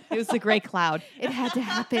 It was the gray cloud. It had to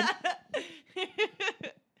happen.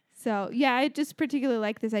 So yeah, I just particularly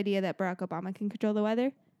like this idea that Barack Obama can control the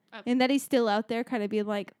weather, and that he's still out there, kind of being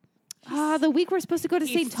like, the week we're supposed to go to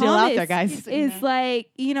He's St. still Thomas out there, guys. He's- is Yeah. like,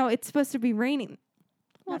 it's supposed to be raining.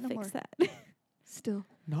 We'll Not no fix more. that. Still.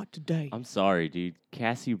 Not today. I'm sorry, dude.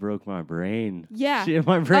 Cassie broke my brain. Yeah. Shit,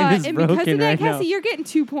 my brain is and broken because of that, right Cassie, now. you're getting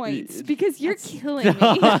 2 points because you're killing me.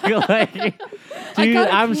 Like, dude,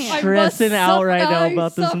 gotta I'm can't. stressing out right now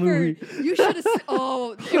about this movie. You should have.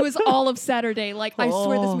 Oh, it was all of Saturday. Like I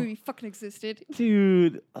swear this Oh. movie fucking existed.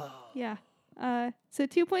 Dude. Yeah. So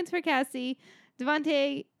 2 points for Cassie.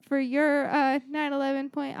 Devontae, for your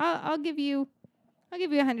 9/11 point, I'll give you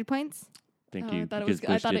 100 points. Thank Oh, you. I thought it Because was-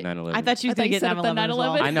 I Bush thought did it- 9/11. I thought she was I thought going to you get said the 9/11 as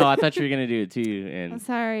well. 9/11. I know. I thought you were gonna do it too. And I'm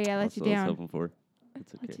sorry, I let that's you what I was down. hoping for.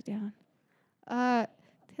 That's okay. Let you down.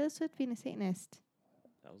 Taylor Swift being a Satanist.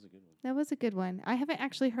 That was a good one. That was a good one. I haven't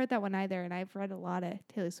actually heard that one either, and I've read a lot of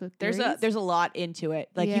Taylor Swift There's theories. a lot into it.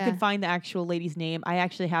 Like you Yeah. can find the actual lady's name. I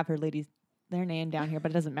actually have their name down here,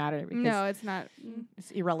 but it doesn't matter because no, it's not.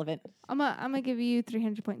 it's irrelevant. I'm gonna give you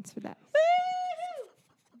 300 points for that.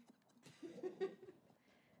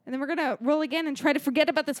 And then we're gonna roll again and try to forget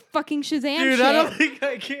about this fucking Shazam Dude, shit. I don't think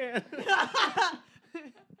I can.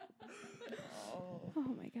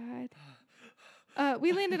 Oh my god.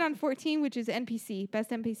 We landed on 14, which is NPC, best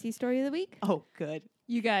NPC story of the week. Oh, good.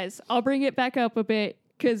 You guys, I'll bring it back up a bit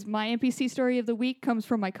because my NPC story of the week comes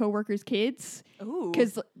from my coworkers' kids. Ooh.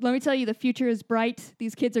 Because let me tell you, the future is bright.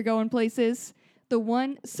 These kids are going places. My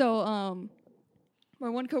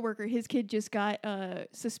one coworker, his kid just got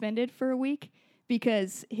suspended for a week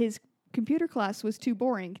because his computer class was too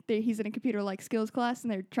boring. He's in a computer like skills class,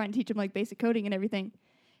 and they're trying to teach him like basic coding and everything.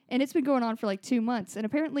 And it's been going on for like 2 months. And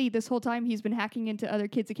apparently, this whole time he's been hacking into other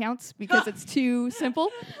kids' accounts because it's too simple.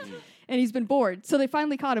 And he's been bored. So they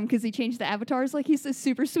finally caught him because he changed the avatars. Like he's a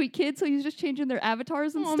super sweet kid, so he's just changing their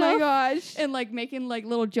avatars and Oh stuff. my gosh. And like making like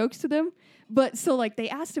little jokes to them. But so like they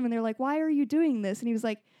asked him and they're like, "Why are you doing this?" And he was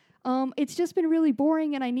like, it's just been really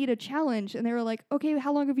boring and I need a challenge. And they were like, "Okay,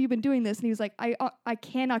 how long have you been doing this?" And he was like, I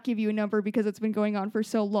cannot give you a number because it's been going on for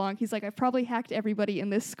so long. He's like, "I've probably hacked everybody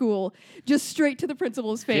in this school," just straight to the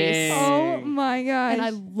principal's face. Dang. Oh my gosh. And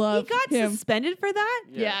I He love got him. suspended for that?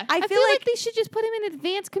 Yeah. I I feel like like they should just put him in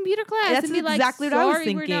advanced computer class That's and be like, exactly what I was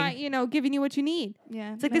sorry, we're not, thinking. giving you what you need.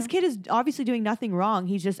 Yeah. it's like this kid is obviously doing nothing wrong.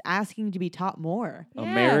 He's just asking to be taught more. Yeah,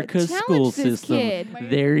 America's challenge school this system. kid.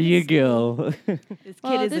 There you go. This kid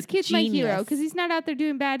Well, is this a kid's genius. my hero because he's not out there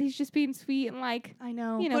doing bad. He's just being sweet and like, I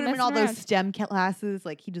know. you know, Put him in messing all those around. STEM classes.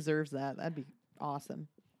 Like he deserves that. That'd be awesome.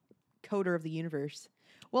 Coder of the universe.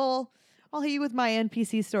 Well, I'll hit you with my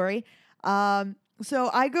NPC story.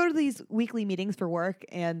 So I go to these weekly meetings for work,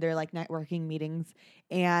 and they're like networking meetings,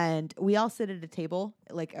 and we all sit at a table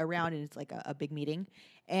like around, and it's like a big meeting.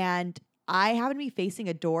 And I happened to be facing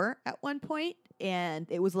a door at one point, and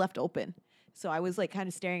it was left open. So I was like kind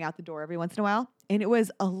of staring out the door every once in a while, and it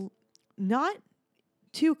was not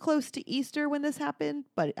too close to Easter when this happened,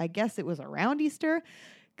 but I guess it was around Easter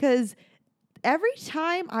because every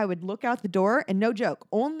time I would look out the door, and no joke,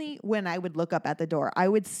 only when I would look up at the door, I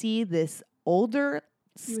would see this older, You would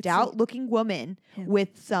see stout looking woman him.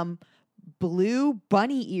 with some blue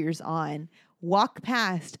bunny ears on walk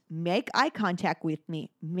past, make eye contact with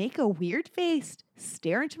me, make a weird face,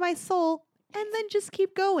 stare into my soul, and then just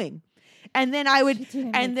keep going. And then I would, She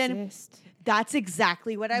didn't and then exist. that's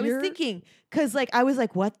exactly what I was You're- thinking. Cause like I was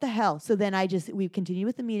like, what the hell? So then we continued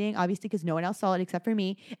with the meeting, obviously, because no one else saw it except for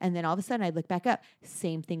me. And then all of a sudden I'd look back up,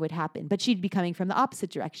 same thing would happen. But she'd be coming from the opposite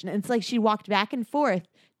direction. And it's like she walked back and forth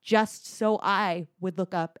just so I would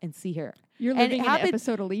look up and see her. You're And it living in an happened-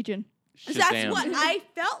 episode of Legion. That's Shazam. what I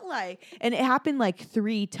felt like. And it happened like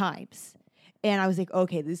 3 times. And I was like,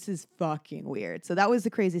 okay, this is fucking weird. So that was the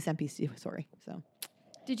craziest NPC story. So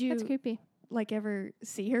Did you That's creepy. like ever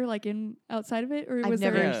see her like in outside of it, or I've was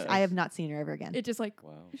never, there? Yeah. I have not seen her ever again. It just like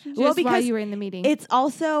Wow. Just Well, while because you were in the meeting. It's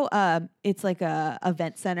also it's like a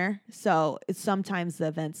event center, so it's sometimes the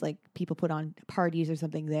events like people put on parties or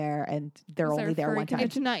something there, and they're Was there only a there furry one time.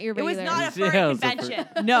 It's not your It was regular. not a Yeah, furry it was a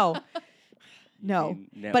convention. No, No,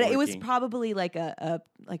 You but it was networking. probably like a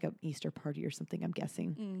Easter party or something. I'm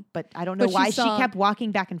guessing, Mm. but I don't know But she why she saw- kept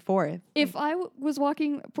walking back and forth. If I was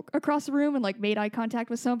walking across the room and like made eye contact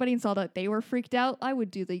with somebody and saw that they were freaked out, I would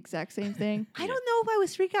do the exact same thing. I don't know if I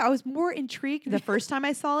was freaked out. I was more intrigued the first time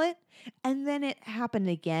I saw it, and then it happened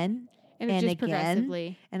again, And, it's and just again.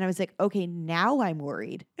 progressively. and I was like, okay, now I'm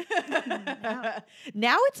worried.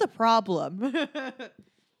 Now it's a problem.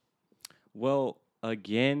 Well,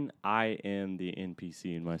 again, I am the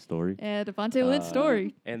NPC in my story. And Devontae Lynn's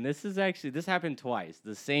story. And this happened twice.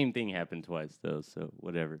 The same thing happened twice, though, so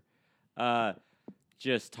whatever.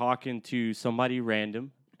 Just talking to somebody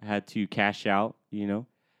random, had to cash out,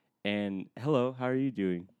 and hello, how are you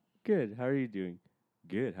doing? Good, how are you doing?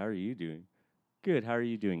 Good, how are you doing? Good, how are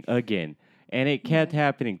you doing? Again. And it kept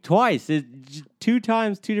happening twice. 2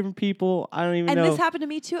 times, 2 different people. I don't even and know. this happened to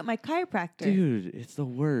me too at my chiropractor. Dude, it's the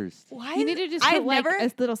worst. Why? You need to just I've put like never,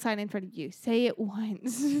 a little sign in front of you. Say it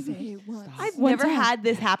once. Say it once. I've one never time. had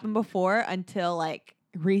this happen before until like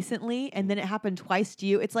recently, and then it happened twice to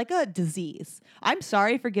you. It's like a disease. I'm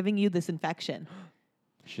sorry for giving you this infection.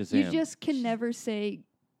 Shazam. You just can never say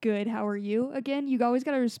good, how are you again. You always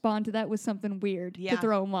got to respond to that with something weird Yeah. to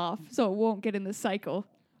throw them off so it won't get in the cycle.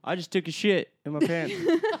 I just took a shit in my pants. Should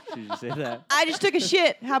you say that? I just took a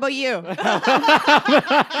shit. How about you? Good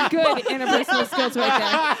interpersonal skills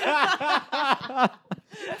right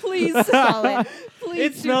Please. there. Solid. Please.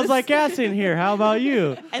 It do smells this. like gas in here. How about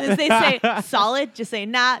you? And if they say solid, just say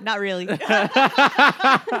nah, not really.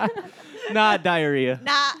 Not diarrhea.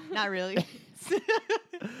 Nah, not really.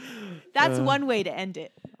 That's one way to end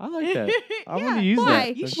it. I like that. I'm Yeah. gonna use Why?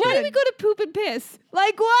 that. You That's should. Why do we go to poop and piss?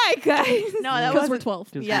 Like, why, guys? No, that Because was we're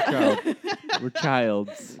 12. Just Yeah. we're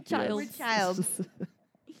childs. Child. We're childs.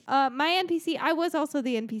 My NPC, I was also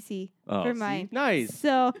the NPC Oh, for see? mine. Nice.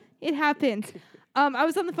 So it happened. I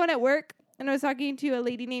was on the phone at work and I was talking to a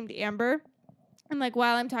lady named Amber. And like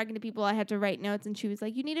while I'm talking to people, I had to write notes, and she was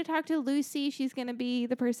like, "You need to talk to Lucy. She's gonna be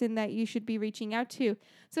the person that you should be reaching out to."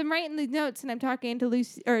 So I'm writing the notes and I'm talking to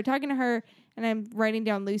Lucy or talking to her, and I'm writing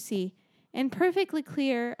down Lucy. And perfectly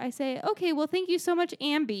clear, I say, "Okay, well, thank you so much,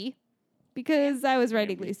 Amby," because I was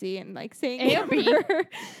writing Lucy and like saying Amby. Amber.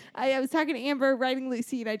 I was talking to Amber, writing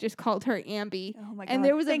Lucy, and I just called her Amby. Oh my And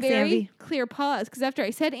there was Thanks, a very Amby. clear pause because after I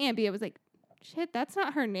said Amby, I was like, "Shit, that's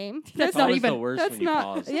not her name. That's It's not always even- the worst That's when you not.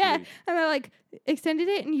 pause. Yeah." dude. And I like extended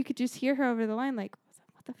it, and you could just hear her over the line, like,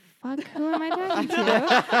 "What the fuck? Who am I talking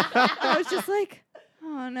to?" I was just like,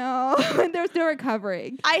 "Oh no!" And there was no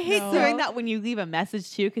recovering. I hate No. doing that when you leave a message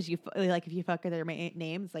too, because like if you fuck with their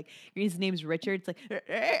name, it's like his name's Richard. It's like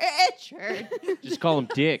Richard. Just call him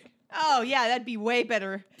Dick. Oh yeah, that'd be way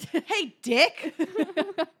better. Hey, Dick.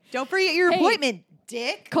 Don't forget your Hey. appointment,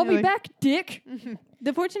 Dick. Call me Like, back, dick.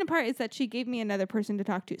 The fortunate part is that she gave me another person to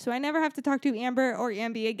talk to, so I never have to talk to Amber or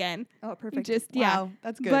Amby again. Oh, perfect. Just Wow,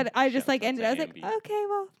 that's good. But I just Shout like out ended. to I was like, Amby. "Okay,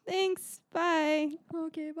 well, thanks, bye."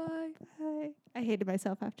 Okay, bye. Bye. I hated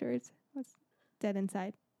myself afterwards. I was dead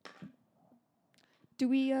inside. Do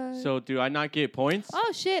we, So do I not get points?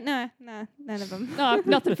 Oh shit, nah, none of them. no,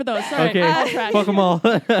 nothing for those. Sorry. Okay, I'll trash. fuck them all.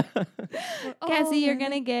 Cassie, you're Oh,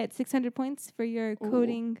 gonna get 600 points for your Ooh.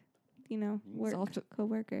 coding, work Solved.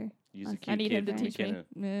 coworker. Use a I cute I need kid him to from teach me. McKenna.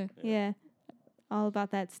 Meh. Yeah, all about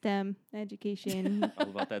that STEM education. All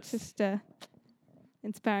about that. Just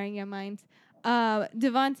inspiring your minds.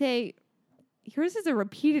 Devontae, yours is a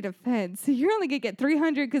repeated offense, so you're only gonna get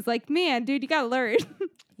 300 because, like, man, dude, you gotta learn.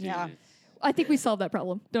 Yeah. Dude, I think we solved that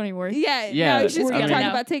problem. Don't even worry. yeah, Yeah, no, he's just we're gonna good talk now.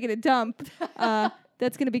 about taking a dump.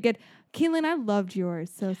 That's gonna be good. Caitlin, I loved yours,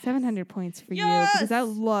 so 700 points for you because I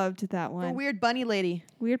Yes! loved that The one. weird bunny lady.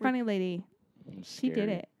 Weird funny lady. I'm She did scared.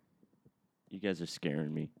 it. You guys are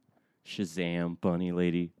scaring me. Shazam, bunny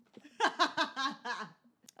lady.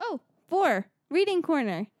 Oh, 4. Reading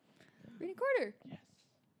corner. Reading quarter.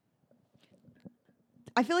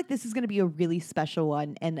 I feel like this is going to be a really special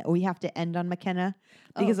one, and we have to end on McKenna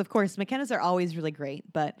because, of course, McKenna's are always really great.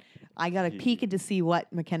 But I got to peek into see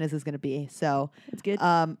what McKenna's is going to be. So That's good.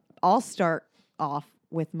 I'll start off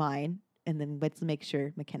with mine, and then let's make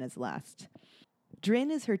sure McKenna's last.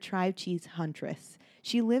 Drin is her tribe chief's huntress.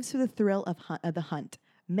 She lives for the thrill of the hunt.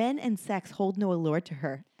 Men and sex hold no allure to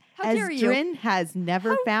her. How as dare you? Drin has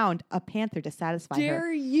never found a panther to satisfy her.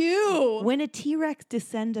 Dare you? When a T-Rex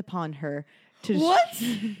descend upon her to What?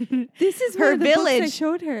 This is Her one of the books I village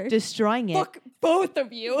showed her. destroying it, Fuck both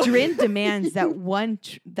of you. Drin demands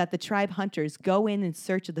that the tribe hunters go in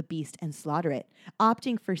search of the beast and slaughter it.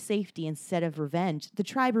 Opting for safety instead of revenge, the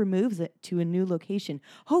tribe removes it to a new location,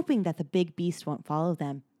 hoping that the big beast won't follow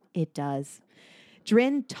them. It does.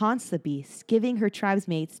 Drin taunts the beast, giving her tribe's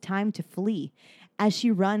mates time to flee. As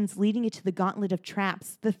she runs, leading it to the gauntlet of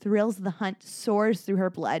traps, the thrills of the hunt soars through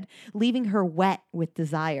her blood, leaving her wet with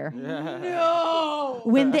desire. No.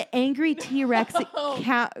 When the angry T-Rex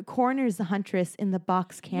corners the huntress in the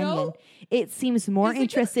box canyon, No. it seems more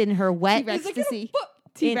interested in her wet. T-Rex ecstasy.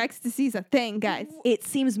 T-Rex ecstasy a thing, guys. It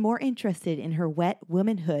seems more interested in her wet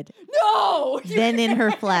womanhood No. than in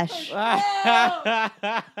her flesh.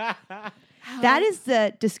 That is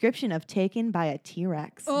the description of Taken by a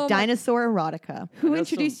T-Rex. Oh my- Dinosaur erotica. Who I know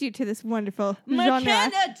introduced you to this wonderful genre?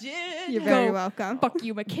 You're very Go. welcome. Fuck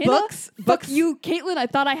you, McKenna. Books. Fuck you, Caitlin. I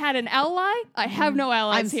thought I had an ally. I have no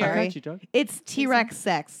allies I'm here. sorry. Got you, dog. It's T-Rex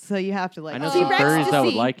sex, so you have to like. I know Oh. some T-Rex furries that would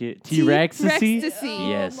ecstasy. like it. T-Rex T-Rex-tasy.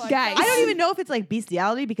 Yes. Oh my Guys. I don't even know if it's like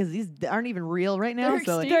bestiality because these aren't even real right now. They're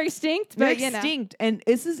so like, They're extinct, they're but you know. extinct. And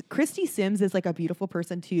this is Christy Sims is like a beautiful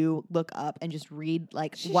person to look up and just read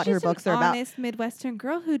like She's what her just books an are about. honest Midwestern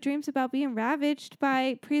girl who dreams about being ravaged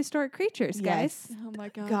by prehistoric creatures, guys. Yes. Oh my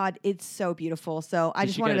god. God, it's so beautiful. So I Did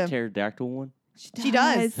just she wanted got a to. pterodactyl one? She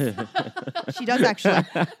does. She does actually.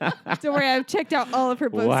 Don't worry, I've checked out all of her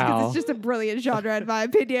books because Wow. it's just a brilliant genre in my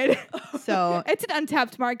opinion. So It's an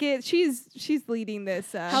untapped market. She's leading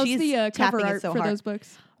this. How's She's the cover tapping it art so for hard. those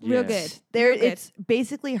books? real Yes. good. there, Real good. it's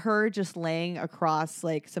basically her just laying across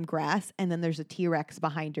like some grass, and then there's a T-Rex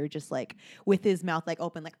behind her, just like with his mouth like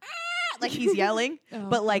open, like ah, like he's yelling. Oh,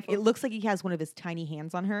 But like it beautiful. looks like he has one of his tiny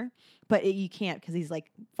hands on her, but you can't because he's like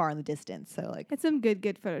far in the distance. So like It's some good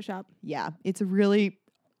Photoshop. yeah, it's really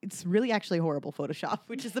actually horrible Photoshop,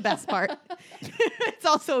 which is the best part. It's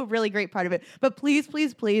also a really great part of it. But please,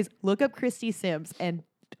 please, please look up Christy Sims and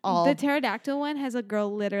all. The pterodactyl one has a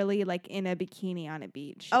girl literally like in a bikini on a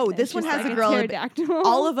beach. Oh, And this it's one just has like a girl in a bi- pterodactyl.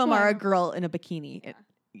 all of them are a Wow. girl in a bikini.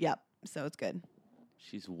 Yep. So it's good.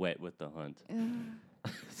 She's wet with the hunt.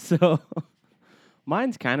 So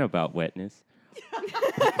mine's kind of about wetness.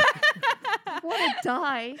 I want to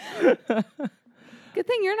die. Good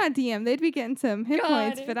thing you're not DM. They'd be getting some hit God.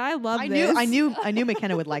 points, but I love I this. knew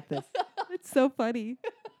McKenna would like this. It's so funny.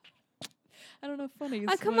 I don't know if funny is.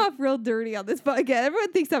 I come but off real dirty on this podcast.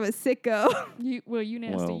 Everyone thinks I'm a sicko. You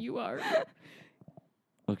nasty. Whoa. You are.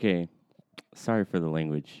 Okay. Sorry for the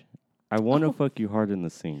language. I want to fuck you hard in the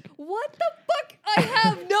sink. What the fuck? I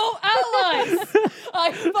have no allies.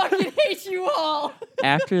 I fucking hate you all.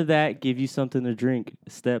 After that, give you something to drink.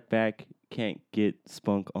 Step back. Can't get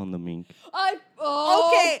spunk on the mink.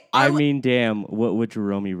 Okay. I mean, damn. What would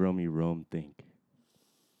Rome think?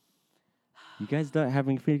 You guys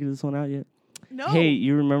haven't figured this one out yet? no. Hey,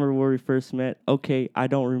 you remember where we first met? Okay, I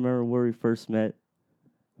don't remember where we first met.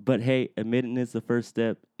 But hey, admitting is the first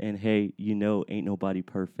step. And hey, you know, ain't nobody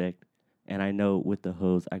perfect. And I know with the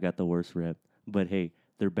hoes, I got the worst rep. But hey,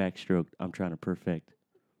 they're backstroked. I'm trying to perfect.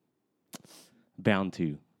 Bound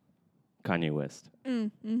to Kanye West.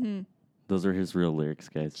 Mm-hmm. Those are his real lyrics,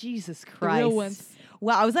 guys. Jesus The Christ. real ones.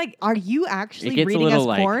 Wow, I was like, are you It actually gets a reading little us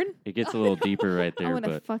like porn? it gets a little deeper right I there, want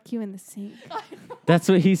to but fuck you in the sink. that's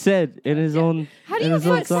what he said in his own. How do in you his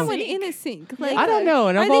own fuck song. someone in a sink? Like, I don't know,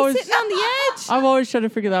 and are I've they always sitting on the edge? I've always tried to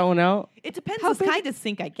figure that one out. It depends How what big- kind of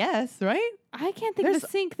sink, I guess, right? I can't think of There's- a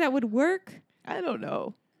sink that would work. I don't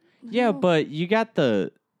know. Yeah, but you got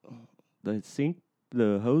the sink,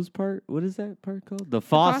 the hose part. What is that part called? The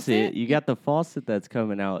faucet. faucet? You got the faucet that's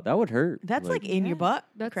coming out. That would hurt. That's like in Yeah. your butt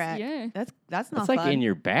That's crack. yeah. That's not that's like fun. in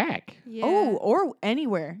your back. Yeah. Oh, or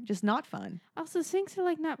anywhere, just not fun. Also, sinks are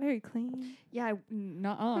like not very clean. Yeah.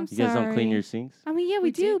 Nuh-uh. I'm You guys don't clean Sorry. your sinks. I mean, yeah, we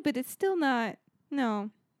We do, do. but it's still not.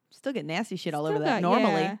 No. Still get nasty shit all Still over that got-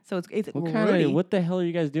 normally. yeah. So it's What Rudy. What the hell are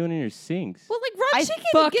you guys doing in your sinks? Well, like raw I chicken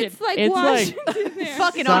fucking- gets like it's washed like- in there.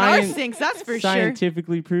 fucking on our Science- sinks, that's for sure.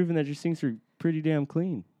 Scientifically proven that your sinks are pretty damn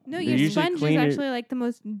clean. No, They're your usually sponge is cleaner- actually like the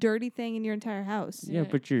most dirty thing in your entire house. Yeah, Yeah.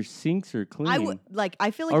 but your sinks are clean. I would like. I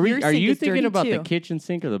feel like are your are sink you is thinking dirty about too. the kitchen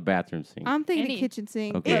sink or the bathroom sink? I'm thinking Any. the kitchen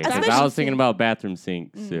sink. Okay, Yeah, 'cause I especially was thinking sink. about bathroom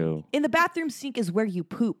sink. Mm. So In the bathroom sink is where you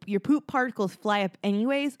poop. Your poop particles fly up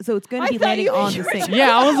anyways, so it's going I to be thought landing you on were the sink.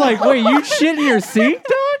 yeah, I was like, wait, you shit in your sink,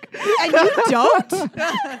 dog? And you don't?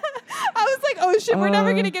 I was like, oh shit, we're never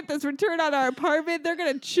Uh, gonna get this return on our apartment. They're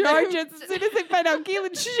gonna charge us as soon as they find out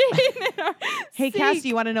Keelan shit in our Hey, sink. Cass, do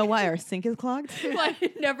you want to know why our sink is clogged? Like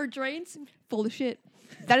it never drains. Full of shit.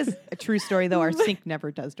 That is a true story, though. Our sink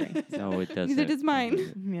never does drain. No, it doesn't. Neither does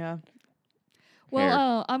mine. Yeah.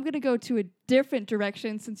 Well, Hair. I'm gonna go to a different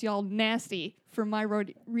direction since y'all nasty for my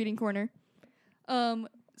reading corner.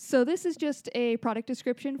 So this is just a product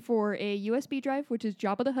description for a USB drive, which is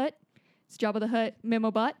Jabba the Hutt. It's Jabba the Hutt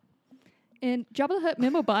MemoBot, and Jabba the Hutt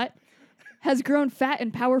MemoBot has grown fat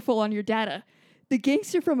and powerful on your data. The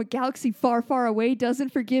gangster from a galaxy far, far away doesn't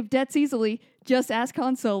forgive debts easily. Just ask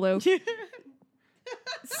Han Solo.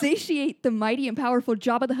 Satiate the mighty and powerful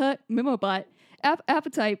Jabba the Hutt Memobot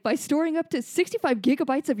appetite by storing up to 65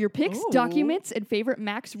 gigabytes of your pics, Ooh. documents, and favorite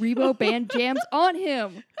Max Rebo band jams on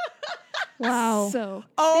him. Wow. So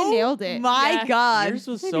Oh, nailed it. my Yeah. God. Yours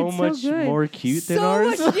was They so did so much good. more cute than so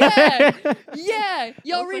ours. much, yeah, yeah.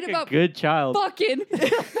 Y'all That's read like about a good child. fucking.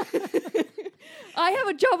 I have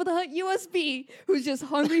a Jabba the Hutt USB who's just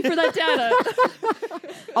hungry for that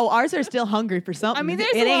data. Oh, ours are still hungry for something. I mean,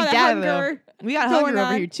 there's it a ain't lot of data, hunger though. We got going hunger over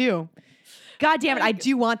on. here, too. God damn it. I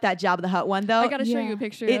do want that Jabba the Hutt one, though. I gotta show Yeah. you a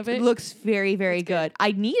picture It of it. looks very, very good.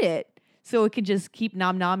 I need it so it can just keep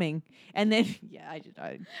nom-nomming. And then, I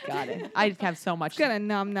got it. I just have so much It's gonna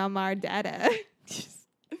nom our data.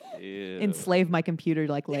 Ew. enslave my computer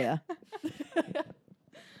like Leia.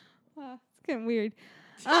 Wow, it's getting weird.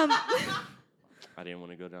 I didn't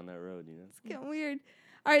want to go down that road, you know. It's getting weird.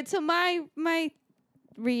 All right, so my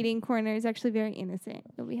reading corner is actually very innocent.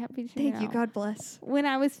 You'll be happy to Thank know. you. God bless. When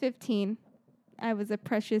I was 15, I was a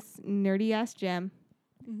precious nerdy ass gem,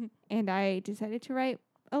 Mhm. and I decided to write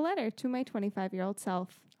a letter to my 25-year-old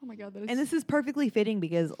self. Oh my God, that is. And this is perfectly fitting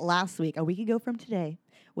because last week, a week ago from today,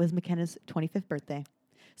 was McKenna's 25th birthday.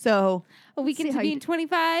 So, A week See into how you being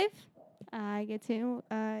 25, I get to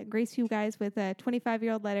grace you guys with a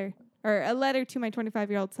 25-year-old letter, or a letter to my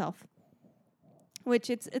 25-year-old self, which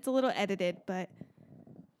it's a little edited, but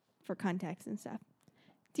for context and stuff.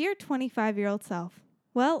 Dear 25-year-old self,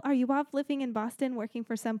 well, are you off living in Boston working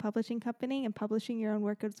for some publishing company and publishing your own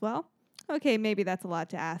work as well? Okay, maybe that's a lot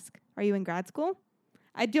to ask. Are you in grad school?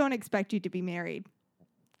 I don't expect you to be married.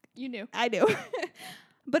 you knew. I do.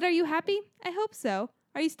 But are you happy? I hope so.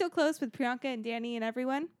 Are you still close with Priyanka and Danny and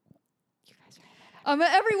everyone? You guys are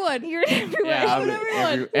Everyone. You're everyone. Yeah,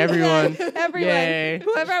 everyone. everyone. Everyone. Yay.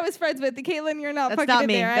 Whoever I was friends with. Caitlin, you're not that's fucking not in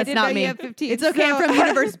me. there. I That's didn't not know me. you have 15. It's okay. I'm so- from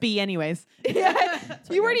Universe B, anyways. Yeah.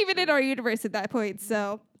 You weren't even in our universe at that point.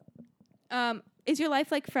 So, is your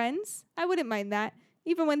life like Friends? I wouldn't mind that.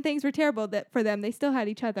 Even when things were terrible for them, they still had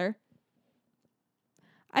each other.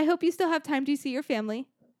 I hope you still have time to see your family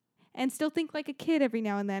and still think like a kid every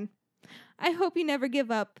now and then. I hope you never give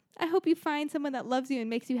up. I hope you find someone that loves you and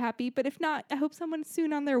makes you happy, but if not, I hope someone's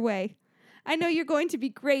soon on their way. I know you're going to be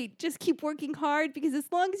great. Just keep working hard because as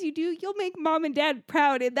long as you do, you'll make mom and dad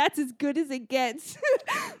proud, and that's as good as it gets.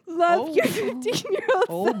 Love Oh. your 15-year-old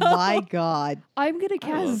Oh, self. my God. I'm gonna love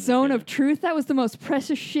cast this Zone game. of Truth. That was the most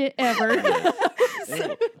precious shit ever.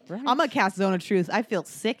 I'm going to cast Zone of Truth. I feel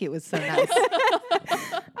sick. It was so nice.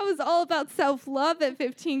 I was all about self-love at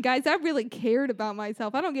 15, guys. I really cared about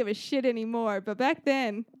myself. I don't give a shit anymore, but back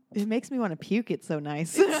then, It makes me want to puke. It's so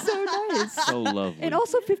nice. It's so nice. So lovely. And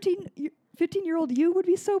also 15-year-old you would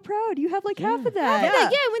be so proud. You have like half of that. Yeah.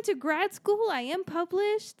 I went to grad school. I am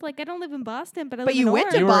published. Like, I don't live in Boston, but I But live you in went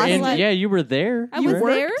to Orange. you were Boston. in, Like, yeah, you were there. I You was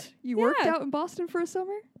worked? there. You worked Yeah. out in Boston for a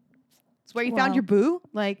summer? It's where you Wow. found your boo?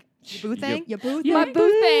 Like, your boo Yep. thing? Your booth My thing?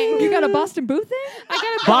 boo thing. You got a Boston booth thing? I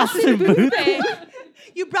got a Boston booth thing.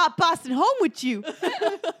 You brought Boston home with you.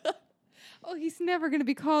 Oh, he's never going to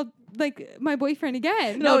be called, like, my boyfriend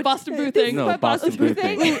again. No, Boston booth This thing. is No, my Boston booth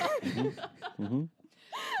thing. thing.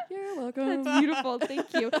 You're welcome. That's beautiful.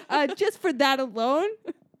 Thank you. Just for that alone,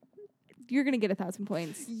 you're going to get 1,000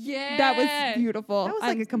 points. Yeah. That was beautiful. That was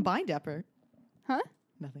like a combined effort. Huh?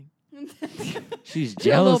 Nothing. She's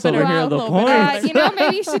Yeah, a little jealous bit over of- here a of the little bit of- points. You know,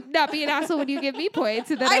 maybe you should not be an asshole when you give me points,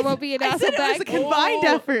 and then I won't be an I asshole said it back. was a combined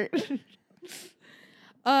effort.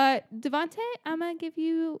 Devontae, I'm gonna give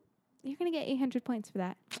you. You're gonna get 800 points for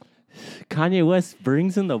that, Kanye West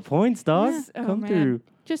brings in the points, dog. Yeah. Oh, Come man. through.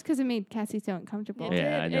 just because it made Cassie so uncomfortable.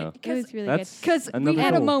 Yeah, I know. It was really That's Because we another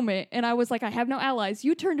had a goal. moment, and I was like, I have no allies.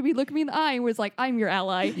 You turned to me, looked me in the eye, and was like, I'm your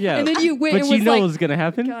ally. Yeah, And then you went but and you was know like, it was gonna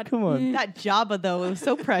happen. God, Come on. That Jabba, though, it was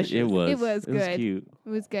so precious. It was. It was good. cute. It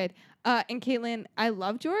was good. And Caitlin, I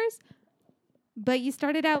loved yours, but you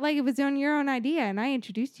started out like it was on your own idea, and I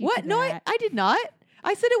introduced you. What? To No, that. I did not.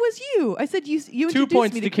 I said it was you. I said you 2 introduced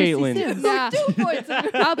points me to Christy Caitlin. Sims. Nah. 2 points.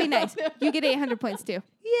 I'll be nice. You get 800 points too,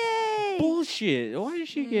 Yay. Bullshit. Why did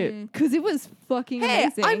she get? because it was fucking Hey,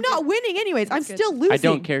 amazing. I'm not winning anyways. I'm That's good. still losing. I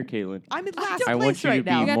don't care, Caitlin. I'm in last I place want you right to be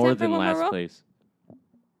now. You got more time for than one more last roll? place.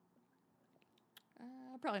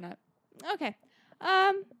 Probably not. Okay.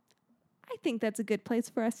 I think that's a good place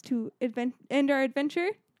for us to end our adventure.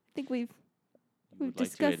 I think we've You We've would like to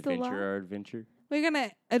discussed a adventure lot. our adventure. we're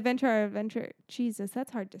gonna adventure our adventure. Jesus,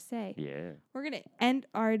 that's hard to say. Yeah. We're gonna end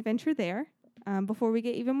our adventure there. Before we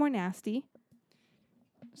get even more nasty.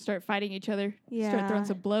 Start fighting each other. Yeah. Start throwing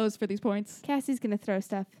some blows for these points. Cassie's gonna throw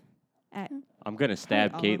stuff at I'm gonna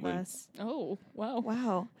stab all of Caitlin. us. Oh, wow.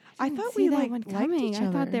 Wow. I Didn't thought see we that like one liked coming. each I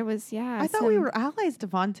other. thought there was I thought we some- were allies,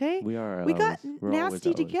 Devontae. We are. We got allies. We're always nasty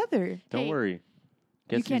allies. together. Don't Hey. worry.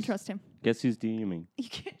 You can't trust him. Guess who's DMing? You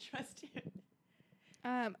can't trust him.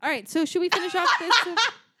 All right, so should we finish off this?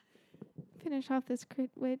 Finish off this crit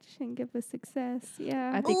witch and give a success.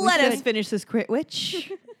 Yeah. I think we Let us should. finish this crit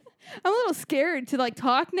witch. I'm a little scared to like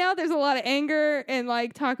talk now. There's a lot of anger and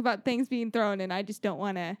like talk about things being thrown, and I just don't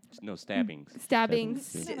want to No stabbings.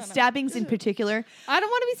 stabbings. Yeah. No. Stabbings in particular. I don't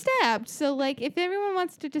want to be stabbed. So like, if everyone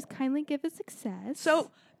wants to just kindly give a success. So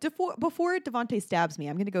before Devontae stabs me,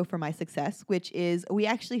 I'm going to go for my success, which is we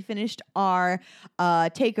actually finished our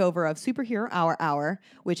takeover of Superhero Hour,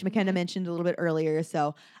 which McKenna mentioned a little bit earlier.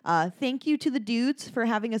 So thank you to the dudes for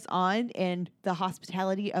having us on and the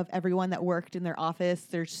hospitality of everyone that worked in their office.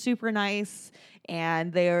 They're super nice,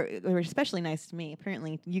 and they were especially nice to me.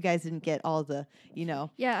 Apparently, you guys didn't get all the,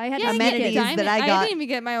 Yeah, I had yeah, to amenities get, that I I got. didn't even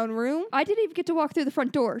get my own room. I didn't even get to walk through the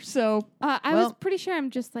front door. So I was Well- pretty sure I'm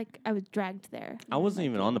just like I was dragged there. I wasn't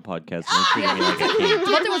even on the podcast. And they're treating me like a king.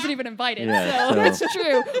 Devontae wasn't even invited. Yeah, so. so- That's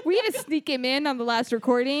true. We had to sneak him in on the last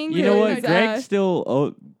recording. You know what? because, Greg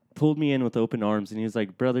still pulled me in with open arms, and he was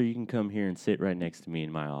like, "Brother, you can come here and sit right next to me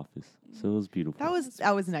in my office." So it was beautiful.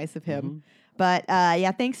 That was nice of him. Mhm. But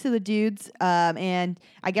yeah, thanks to the dudes. And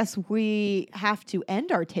I guess we have to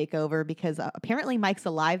end our takeover because apparently Mike's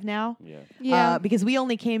alive now. Yeah. yeah. Because we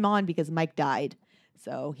only came on because Mike died.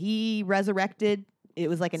 So he resurrected. It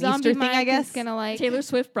was like an Zombie Easter thing, I Mike guess. is gonna like Taylor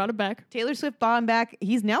Swift brought him back. Taylor Swift brought him back.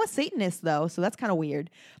 He's now a Satanist, though, so that's kind of weird.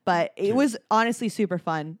 But it was honestly super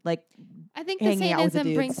fun. Like, I think the hanging out with the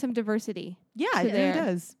Satanism brings dudes. some diversity yeah, To it really their-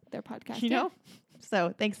 does. their podcast. You know?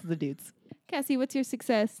 So thanks to the dudes. Cassie, what's your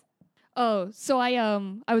success? Oh, so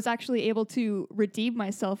I was actually able to redeem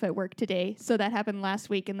myself at work today. So that happened last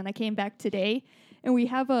week, and then I came back today, and we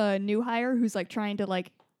have a new hire who's like trying to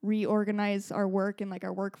like reorganize our work and like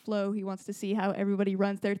our workflow. He wants to see how everybody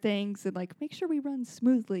runs their things and like make sure we run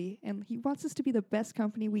smoothly. And he wants us to be the best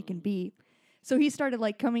company we can be. So he started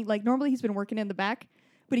like coming, like normally he's been working in the back,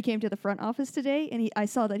 but he came to the front office today, and I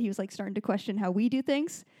saw that he was like starting to question how we do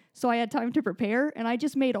things. So I had time to prepare, and I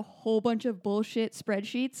just made a whole bunch of bullshit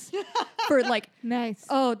spreadsheets for like, Nice.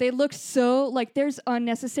 oh, they look so like there's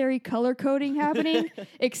unnecessary color coding happening,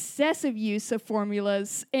 excessive use of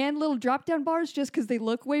formulas, and little drop down bars just because they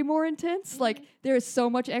look way more intense. Like there is so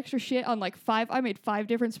much extra shit on like I made 5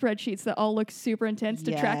 different spreadsheets that all look super intense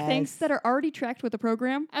to track things Yes. that are already tracked with the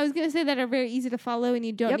program. I was gonna say that are very easy to follow and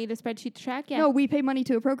you don't Yep. need a spreadsheet to track. Yeah. No, we pay money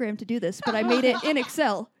to a program to do this, but I made it in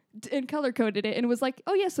Excel and color coded it and was like,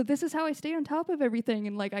 oh yeah, so this is how I stay on top of everything.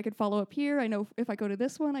 And like I could follow up here. I know if I go to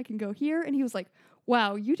this one, I can go here. And he was like,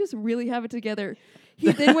 wow, you just really have it together.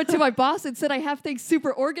 He then went to my boss and said I have things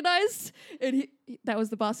super organized. And that was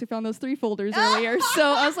the boss who found those 3 folders earlier. So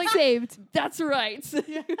I was like, saved. That's right.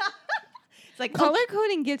 It's like, color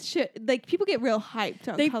coding gets shit. Like people get real hyped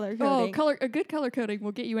on color coding. A good color coding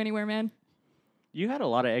will get you anywhere, man. You had a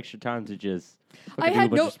lot of extra time to just. I fucking do a had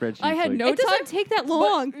bunch no- of spreadsheets, I had like- no It doesn't time, take that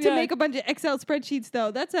long to yeah. make a bunch of Excel spreadsheets,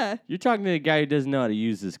 though. That's a You're talking to a guy who doesn't know how to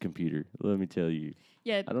use this computer. Let me tell you,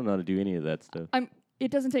 Yeah, I don't know how to do any of that stuff. it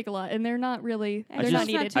doesn't take a lot, and they're not really. I They're just- not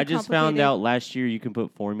needed. too I just found complicated. out last year you can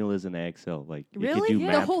put formulas in Excel. Like it Really? could do Yeah.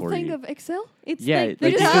 math The whole for thing you. of Excel. it's Yeah, like, like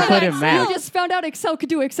they you just can found put out in math. You just found out Excel could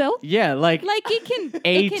do Excel. Yeah, like Like it can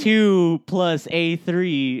A2 plus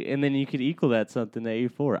A3, and then you could equal that something to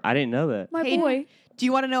A4. I didn't know that My Hey, boy. do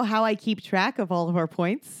you want to know how I keep track of all of our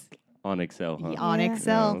points? on Excel. Huh? On Yeah.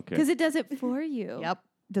 Excel. Oh, okay. because it does it for you. Yep.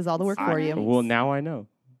 Does all the work for you. Well, now I know.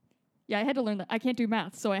 Yeah, I had to learn that. I can't do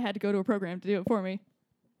math, so I had to go to a program to do it for me.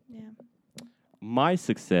 Yeah. My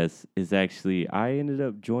success is actually I ended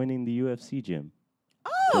up joining the UFC gym.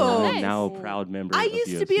 So Oh, I'm nice. now a proud member. I of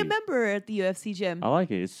used to be a UFC. member at the UFC gym. I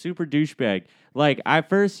like it. It's super douchebag. Like I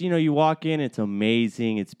first, you walk in, it's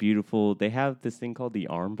amazing, it's beautiful. They have this thing called the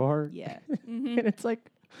arm bar. Yeah. And it's like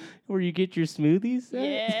where you get your smoothies.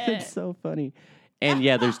 Yeah. It's so funny. And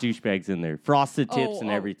yeah, there's douchebags in there. Frosted tips and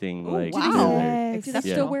oh. everything. Oh, like wow. in there. Yes. Do they still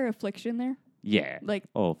Exceptional. wear Affliction there? Yeah. Like,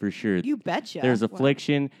 Oh, for sure. You betcha. There's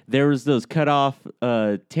Affliction. There was those cut off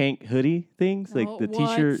tank hoodie things, like Oh, the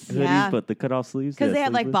t-shirt what? hoodies, Yeah. but the cut off sleeves. because yeah, they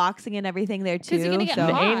had like sleeveless. boxing and everything there too. you're gonna get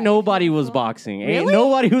so hot. Ain't nobody was Beautiful. boxing. Ain't Really?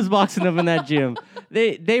 nobody was boxing up in that gym.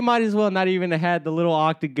 They might as well not even have had the little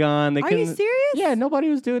octagon. They Are you couldn't- serious? Yeah, nobody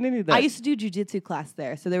was doing any of that. I used to do jujitsu class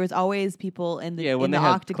there, so there was always people in the Yeah, when in they the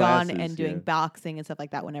had octagon classes, and doing yeah. boxing and stuff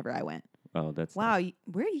like that. Whenever I went, Oh, that's wow,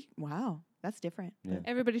 where are you? Wow, that's different.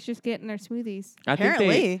 Everybody's just getting their smoothies.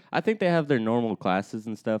 Apparently. I think they have their normal classes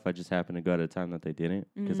and stuff. I just happened to go at a time that they didn't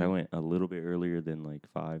because I went a little bit earlier than like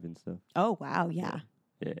 5 and stuff. Oh wow, yeah.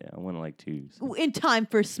 Yeah, I went at like 2. So. In time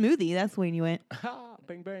for smoothie, that's when you went.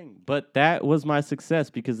 Bang bang. But that was my success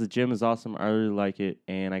because the gym is awesome. I really like it,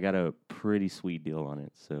 and I got a pretty sweet deal on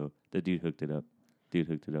it. So the dude hooked it up. dude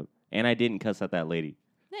hooked it up. And I didn't cuss at that lady.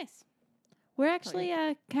 Nice. We're actually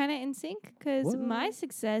kind of in sync because my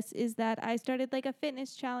success is that I started like a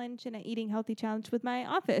fitness challenge and an eating healthy challenge with my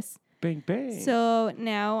office. Bang, bang. So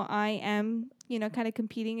now I am, kind of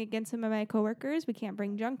competing against some of my coworkers. We can't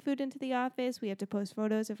bring junk food into the office. We have to post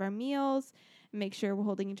photos of our meals, make sure we're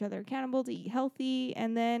holding each other accountable to eat healthy,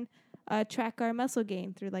 and then track our muscle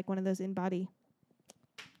gain through like one of those in-body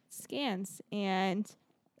scans. And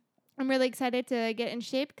I'm really excited to get in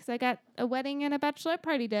shape because I got a wedding and a bachelorette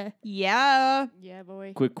party to. Yeah. Yeah,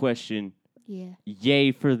 boy. Quick question. Yeah.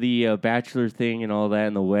 Yay for the bachelor thing and all that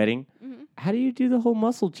and the wedding. Mm-hmm. How do you do the whole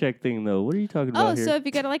muscle check thing, though? What are you talking about here? So if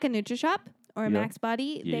you go to like a NutriShop or a Yeah. Max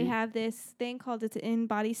Body, they Yeah. have this thing called it's an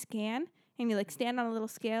in-body scan, and you like stand on a little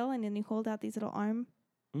scale, and then you hold out these little arm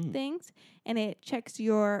things, and it checks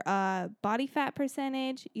your body fat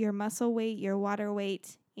percentage, your muscle weight, your water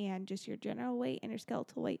weight, and just your general weight and your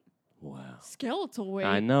skeletal weight. Wow. Skeletal weight.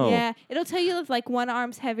 I know. Yeah, it'll tell you if like one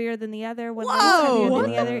arm's heavier than the other, one arm's Whoa! heavier What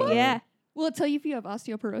than the other. the Yeah, Will it tell you if you have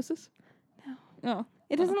osteoporosis? No. Oh.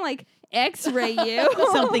 it doesn't like X-ray you.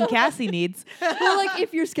 Something Cassie needs. Well, like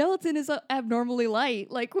if your skeleton is abnormally light,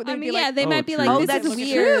 like would I they mean, be yeah, like, they Oh, might be true. like, Oh, this that's is true.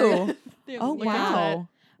 weird. they Oh, look into that. wow.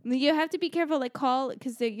 You have to be careful, like call,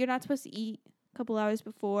 because you're not supposed to eat a couple hours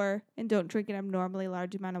before, and don't drink an abnormally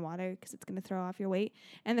large amount of water because it's going to throw off your weight.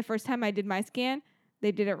 And the first time I did my scan,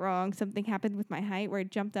 they did it wrong. Something happened with my height where it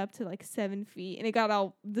jumped up to like 7 feet,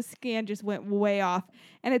 and the scan just went way off.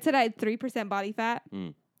 And it said I had 3% body fat,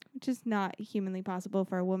 which is not humanly possible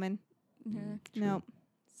for a woman. No.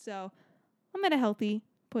 So I'm at a healthy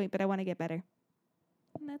point, but I want to get better.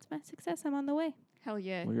 And that's my success. I'm on the way. Hell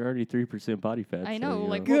yeah. Well, you're already 3% body fat. I so, know, you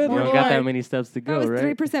like, you what don't more got do I- that many steps to If I go, was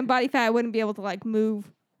right? 3% body fat, I wouldn't be able to like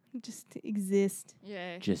move, just to exist.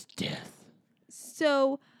 Yeah. Just death.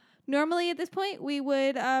 So normally at this point we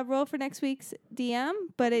would roll for next week's DM,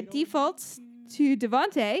 but it defaults to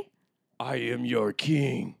Devontae. I am your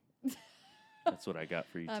king. That's what I got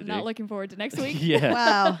for you I'm today. not looking forward to next week. Yeah.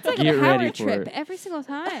 Wow. It's like Get a power ready for trip it. every single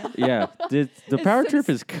time. Yeah. The It's power so trip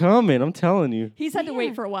is coming. I'm telling you. He's had to Yeah.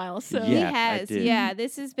 wait for a while, so He Yeah, I has. did. Yeah,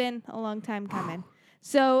 this has been a long time coming.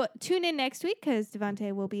 So tune in next week because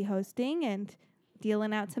Devontae will be hosting and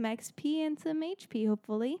dealing out some XP and some HP,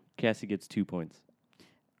 hopefully. Cassie gets 2 points.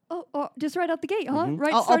 Oh, just right out the gate, huh? Mhm.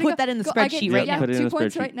 Right. I'll starting put off- that in the I get- spreadsheet right yeah, now. Put it in 2 a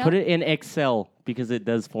points spreadsheet. right now. Put it in Excel because it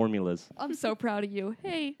does formulas. I'm so proud of you.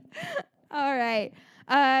 Hey. All right.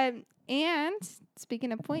 And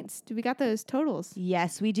speaking of points, do we got those totals?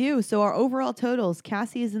 Yes, we do. So our overall totals,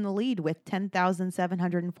 Cassie is in the lead with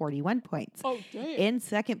 10,741 points. Oh, damn. In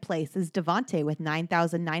second place is Devontae with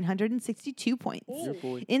 9,962 points.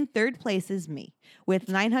 In third place is me with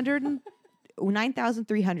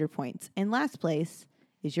 9,300 points. In last place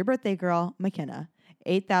is your birthday girl, McKenna,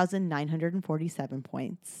 8,947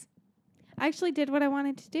 points. I actually did what I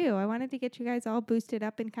wanted to do. I wanted to get you guys all boosted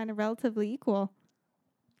up and kind of relatively equal.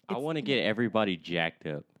 I want to get everybody jacked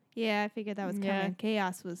up. Yeah, I figured that was Yeah. coming.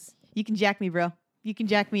 Chaos was. You can jack me, bro. You can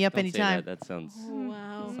jack me up Don't say anytime. that. That sounds.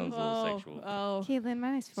 Wow. Sounds a little sexual. Oh. Caitlin,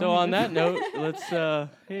 minus 4. So on that note, let's.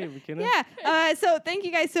 Hey, McKenna. Yeah. So thank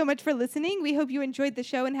you guys so much for listening. We hope you enjoyed the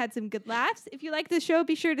show and had some good laughs. If you like the show,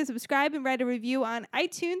 be sure to subscribe and write a review on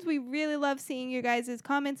iTunes. We really love seeing your guys'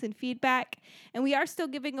 comments and feedback. And we are still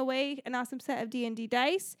giving away an awesome set of D&D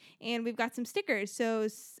dice, and we've got some stickers. So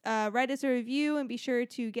write us a review and be sure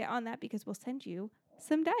to get on that because we'll send you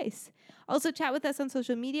some dice. Also chat with us on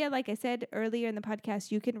social media. Like I said earlier in the podcast,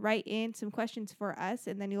 you can write in some questions for us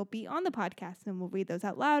and then you'll be on the podcast and we'll read those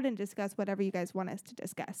out loud and discuss whatever you guys want us to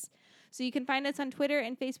discuss. So you can find us on Twitter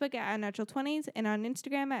and Facebook at Unnatural 20s and on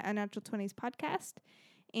Instagram at Unnatural 20s Podcast.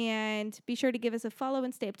 And be sure to give us a follow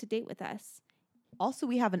and stay up to date with us. Also,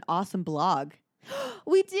 we have an awesome blog.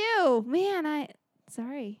 We do. Man,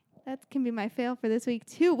 sorry. That can be my fail for this week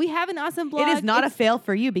too. We have an awesome blog. It is not a fail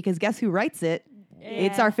for you because guess who writes it?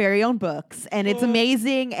 It's Yeah. our very own books, and it's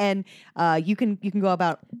amazing. And you can go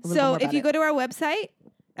about. a little So more if about you it. go to our website,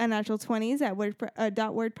 unnatural20s at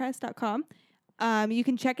 .wordpress.com, you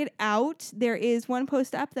can check it out. There is one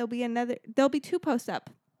post up. There'll be 2 posts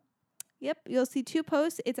up. Yep, you'll see 2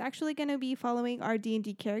 posts. It's actually going to be following our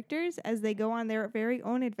D&D characters as they go on their very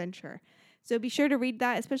own adventure. So be sure to read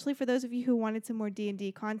that, especially for those of you who wanted some more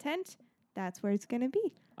D&D content. That's where it's going to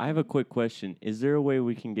be. I have a quick question. Is there a way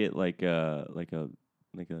we can get like a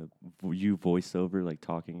you voiceover, like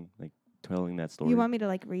talking, like telling that story? You want me to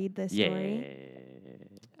like read the story?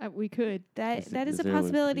 Yeah. We could. That is Is a there a way to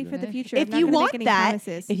possibility do for the that? future. I'm If not you gonna make want any that,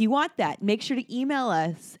 promises. if you want that, make sure to email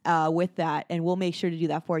us with that, and we'll make sure to do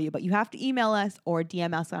that for you. But you have to email us or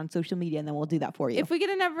DM us on social media, and then we'll do that for you. If we get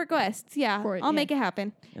enough requests, For it, I'll yeah. make it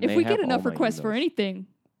happen. And If they we have get all enough my requests for emails. anything,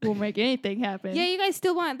 we'll make anything happen. Yeah, you guys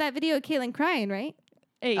still want that video of Caitlin crying, right?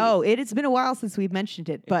 Hey, it's been a while since we've mentioned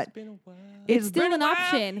it, but It's been a while. It's It's still been a an while.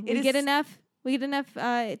 option. It We get is- enough. We get enough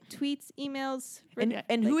tweets, emails.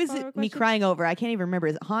 and who is follow it? Me requests? crying over? I can't even remember.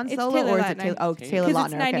 Is it Han It's Solo Taylor or is it Lautner. Taylor? Oh, it's Taylor. Taylor Because Lautner.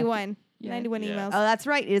 it's okay. 91. Yeah. 91 Yeah. emails. Oh, that's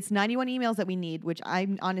right. It's 91 emails that we need, which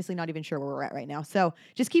I'm honestly not even sure where we're at right now. So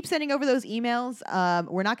just keep sending over those emails.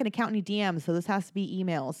 We're not going to count any DMs, so this has to be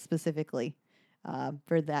emails specifically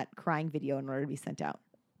for that crying video in order to be sent out.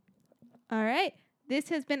 All right. This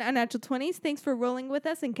has been Unnatural 20s. Thanks for rolling with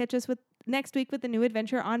us, and catch us with next week with a new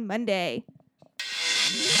adventure on Monday.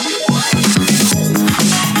 We'll be right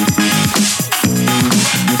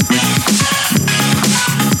back.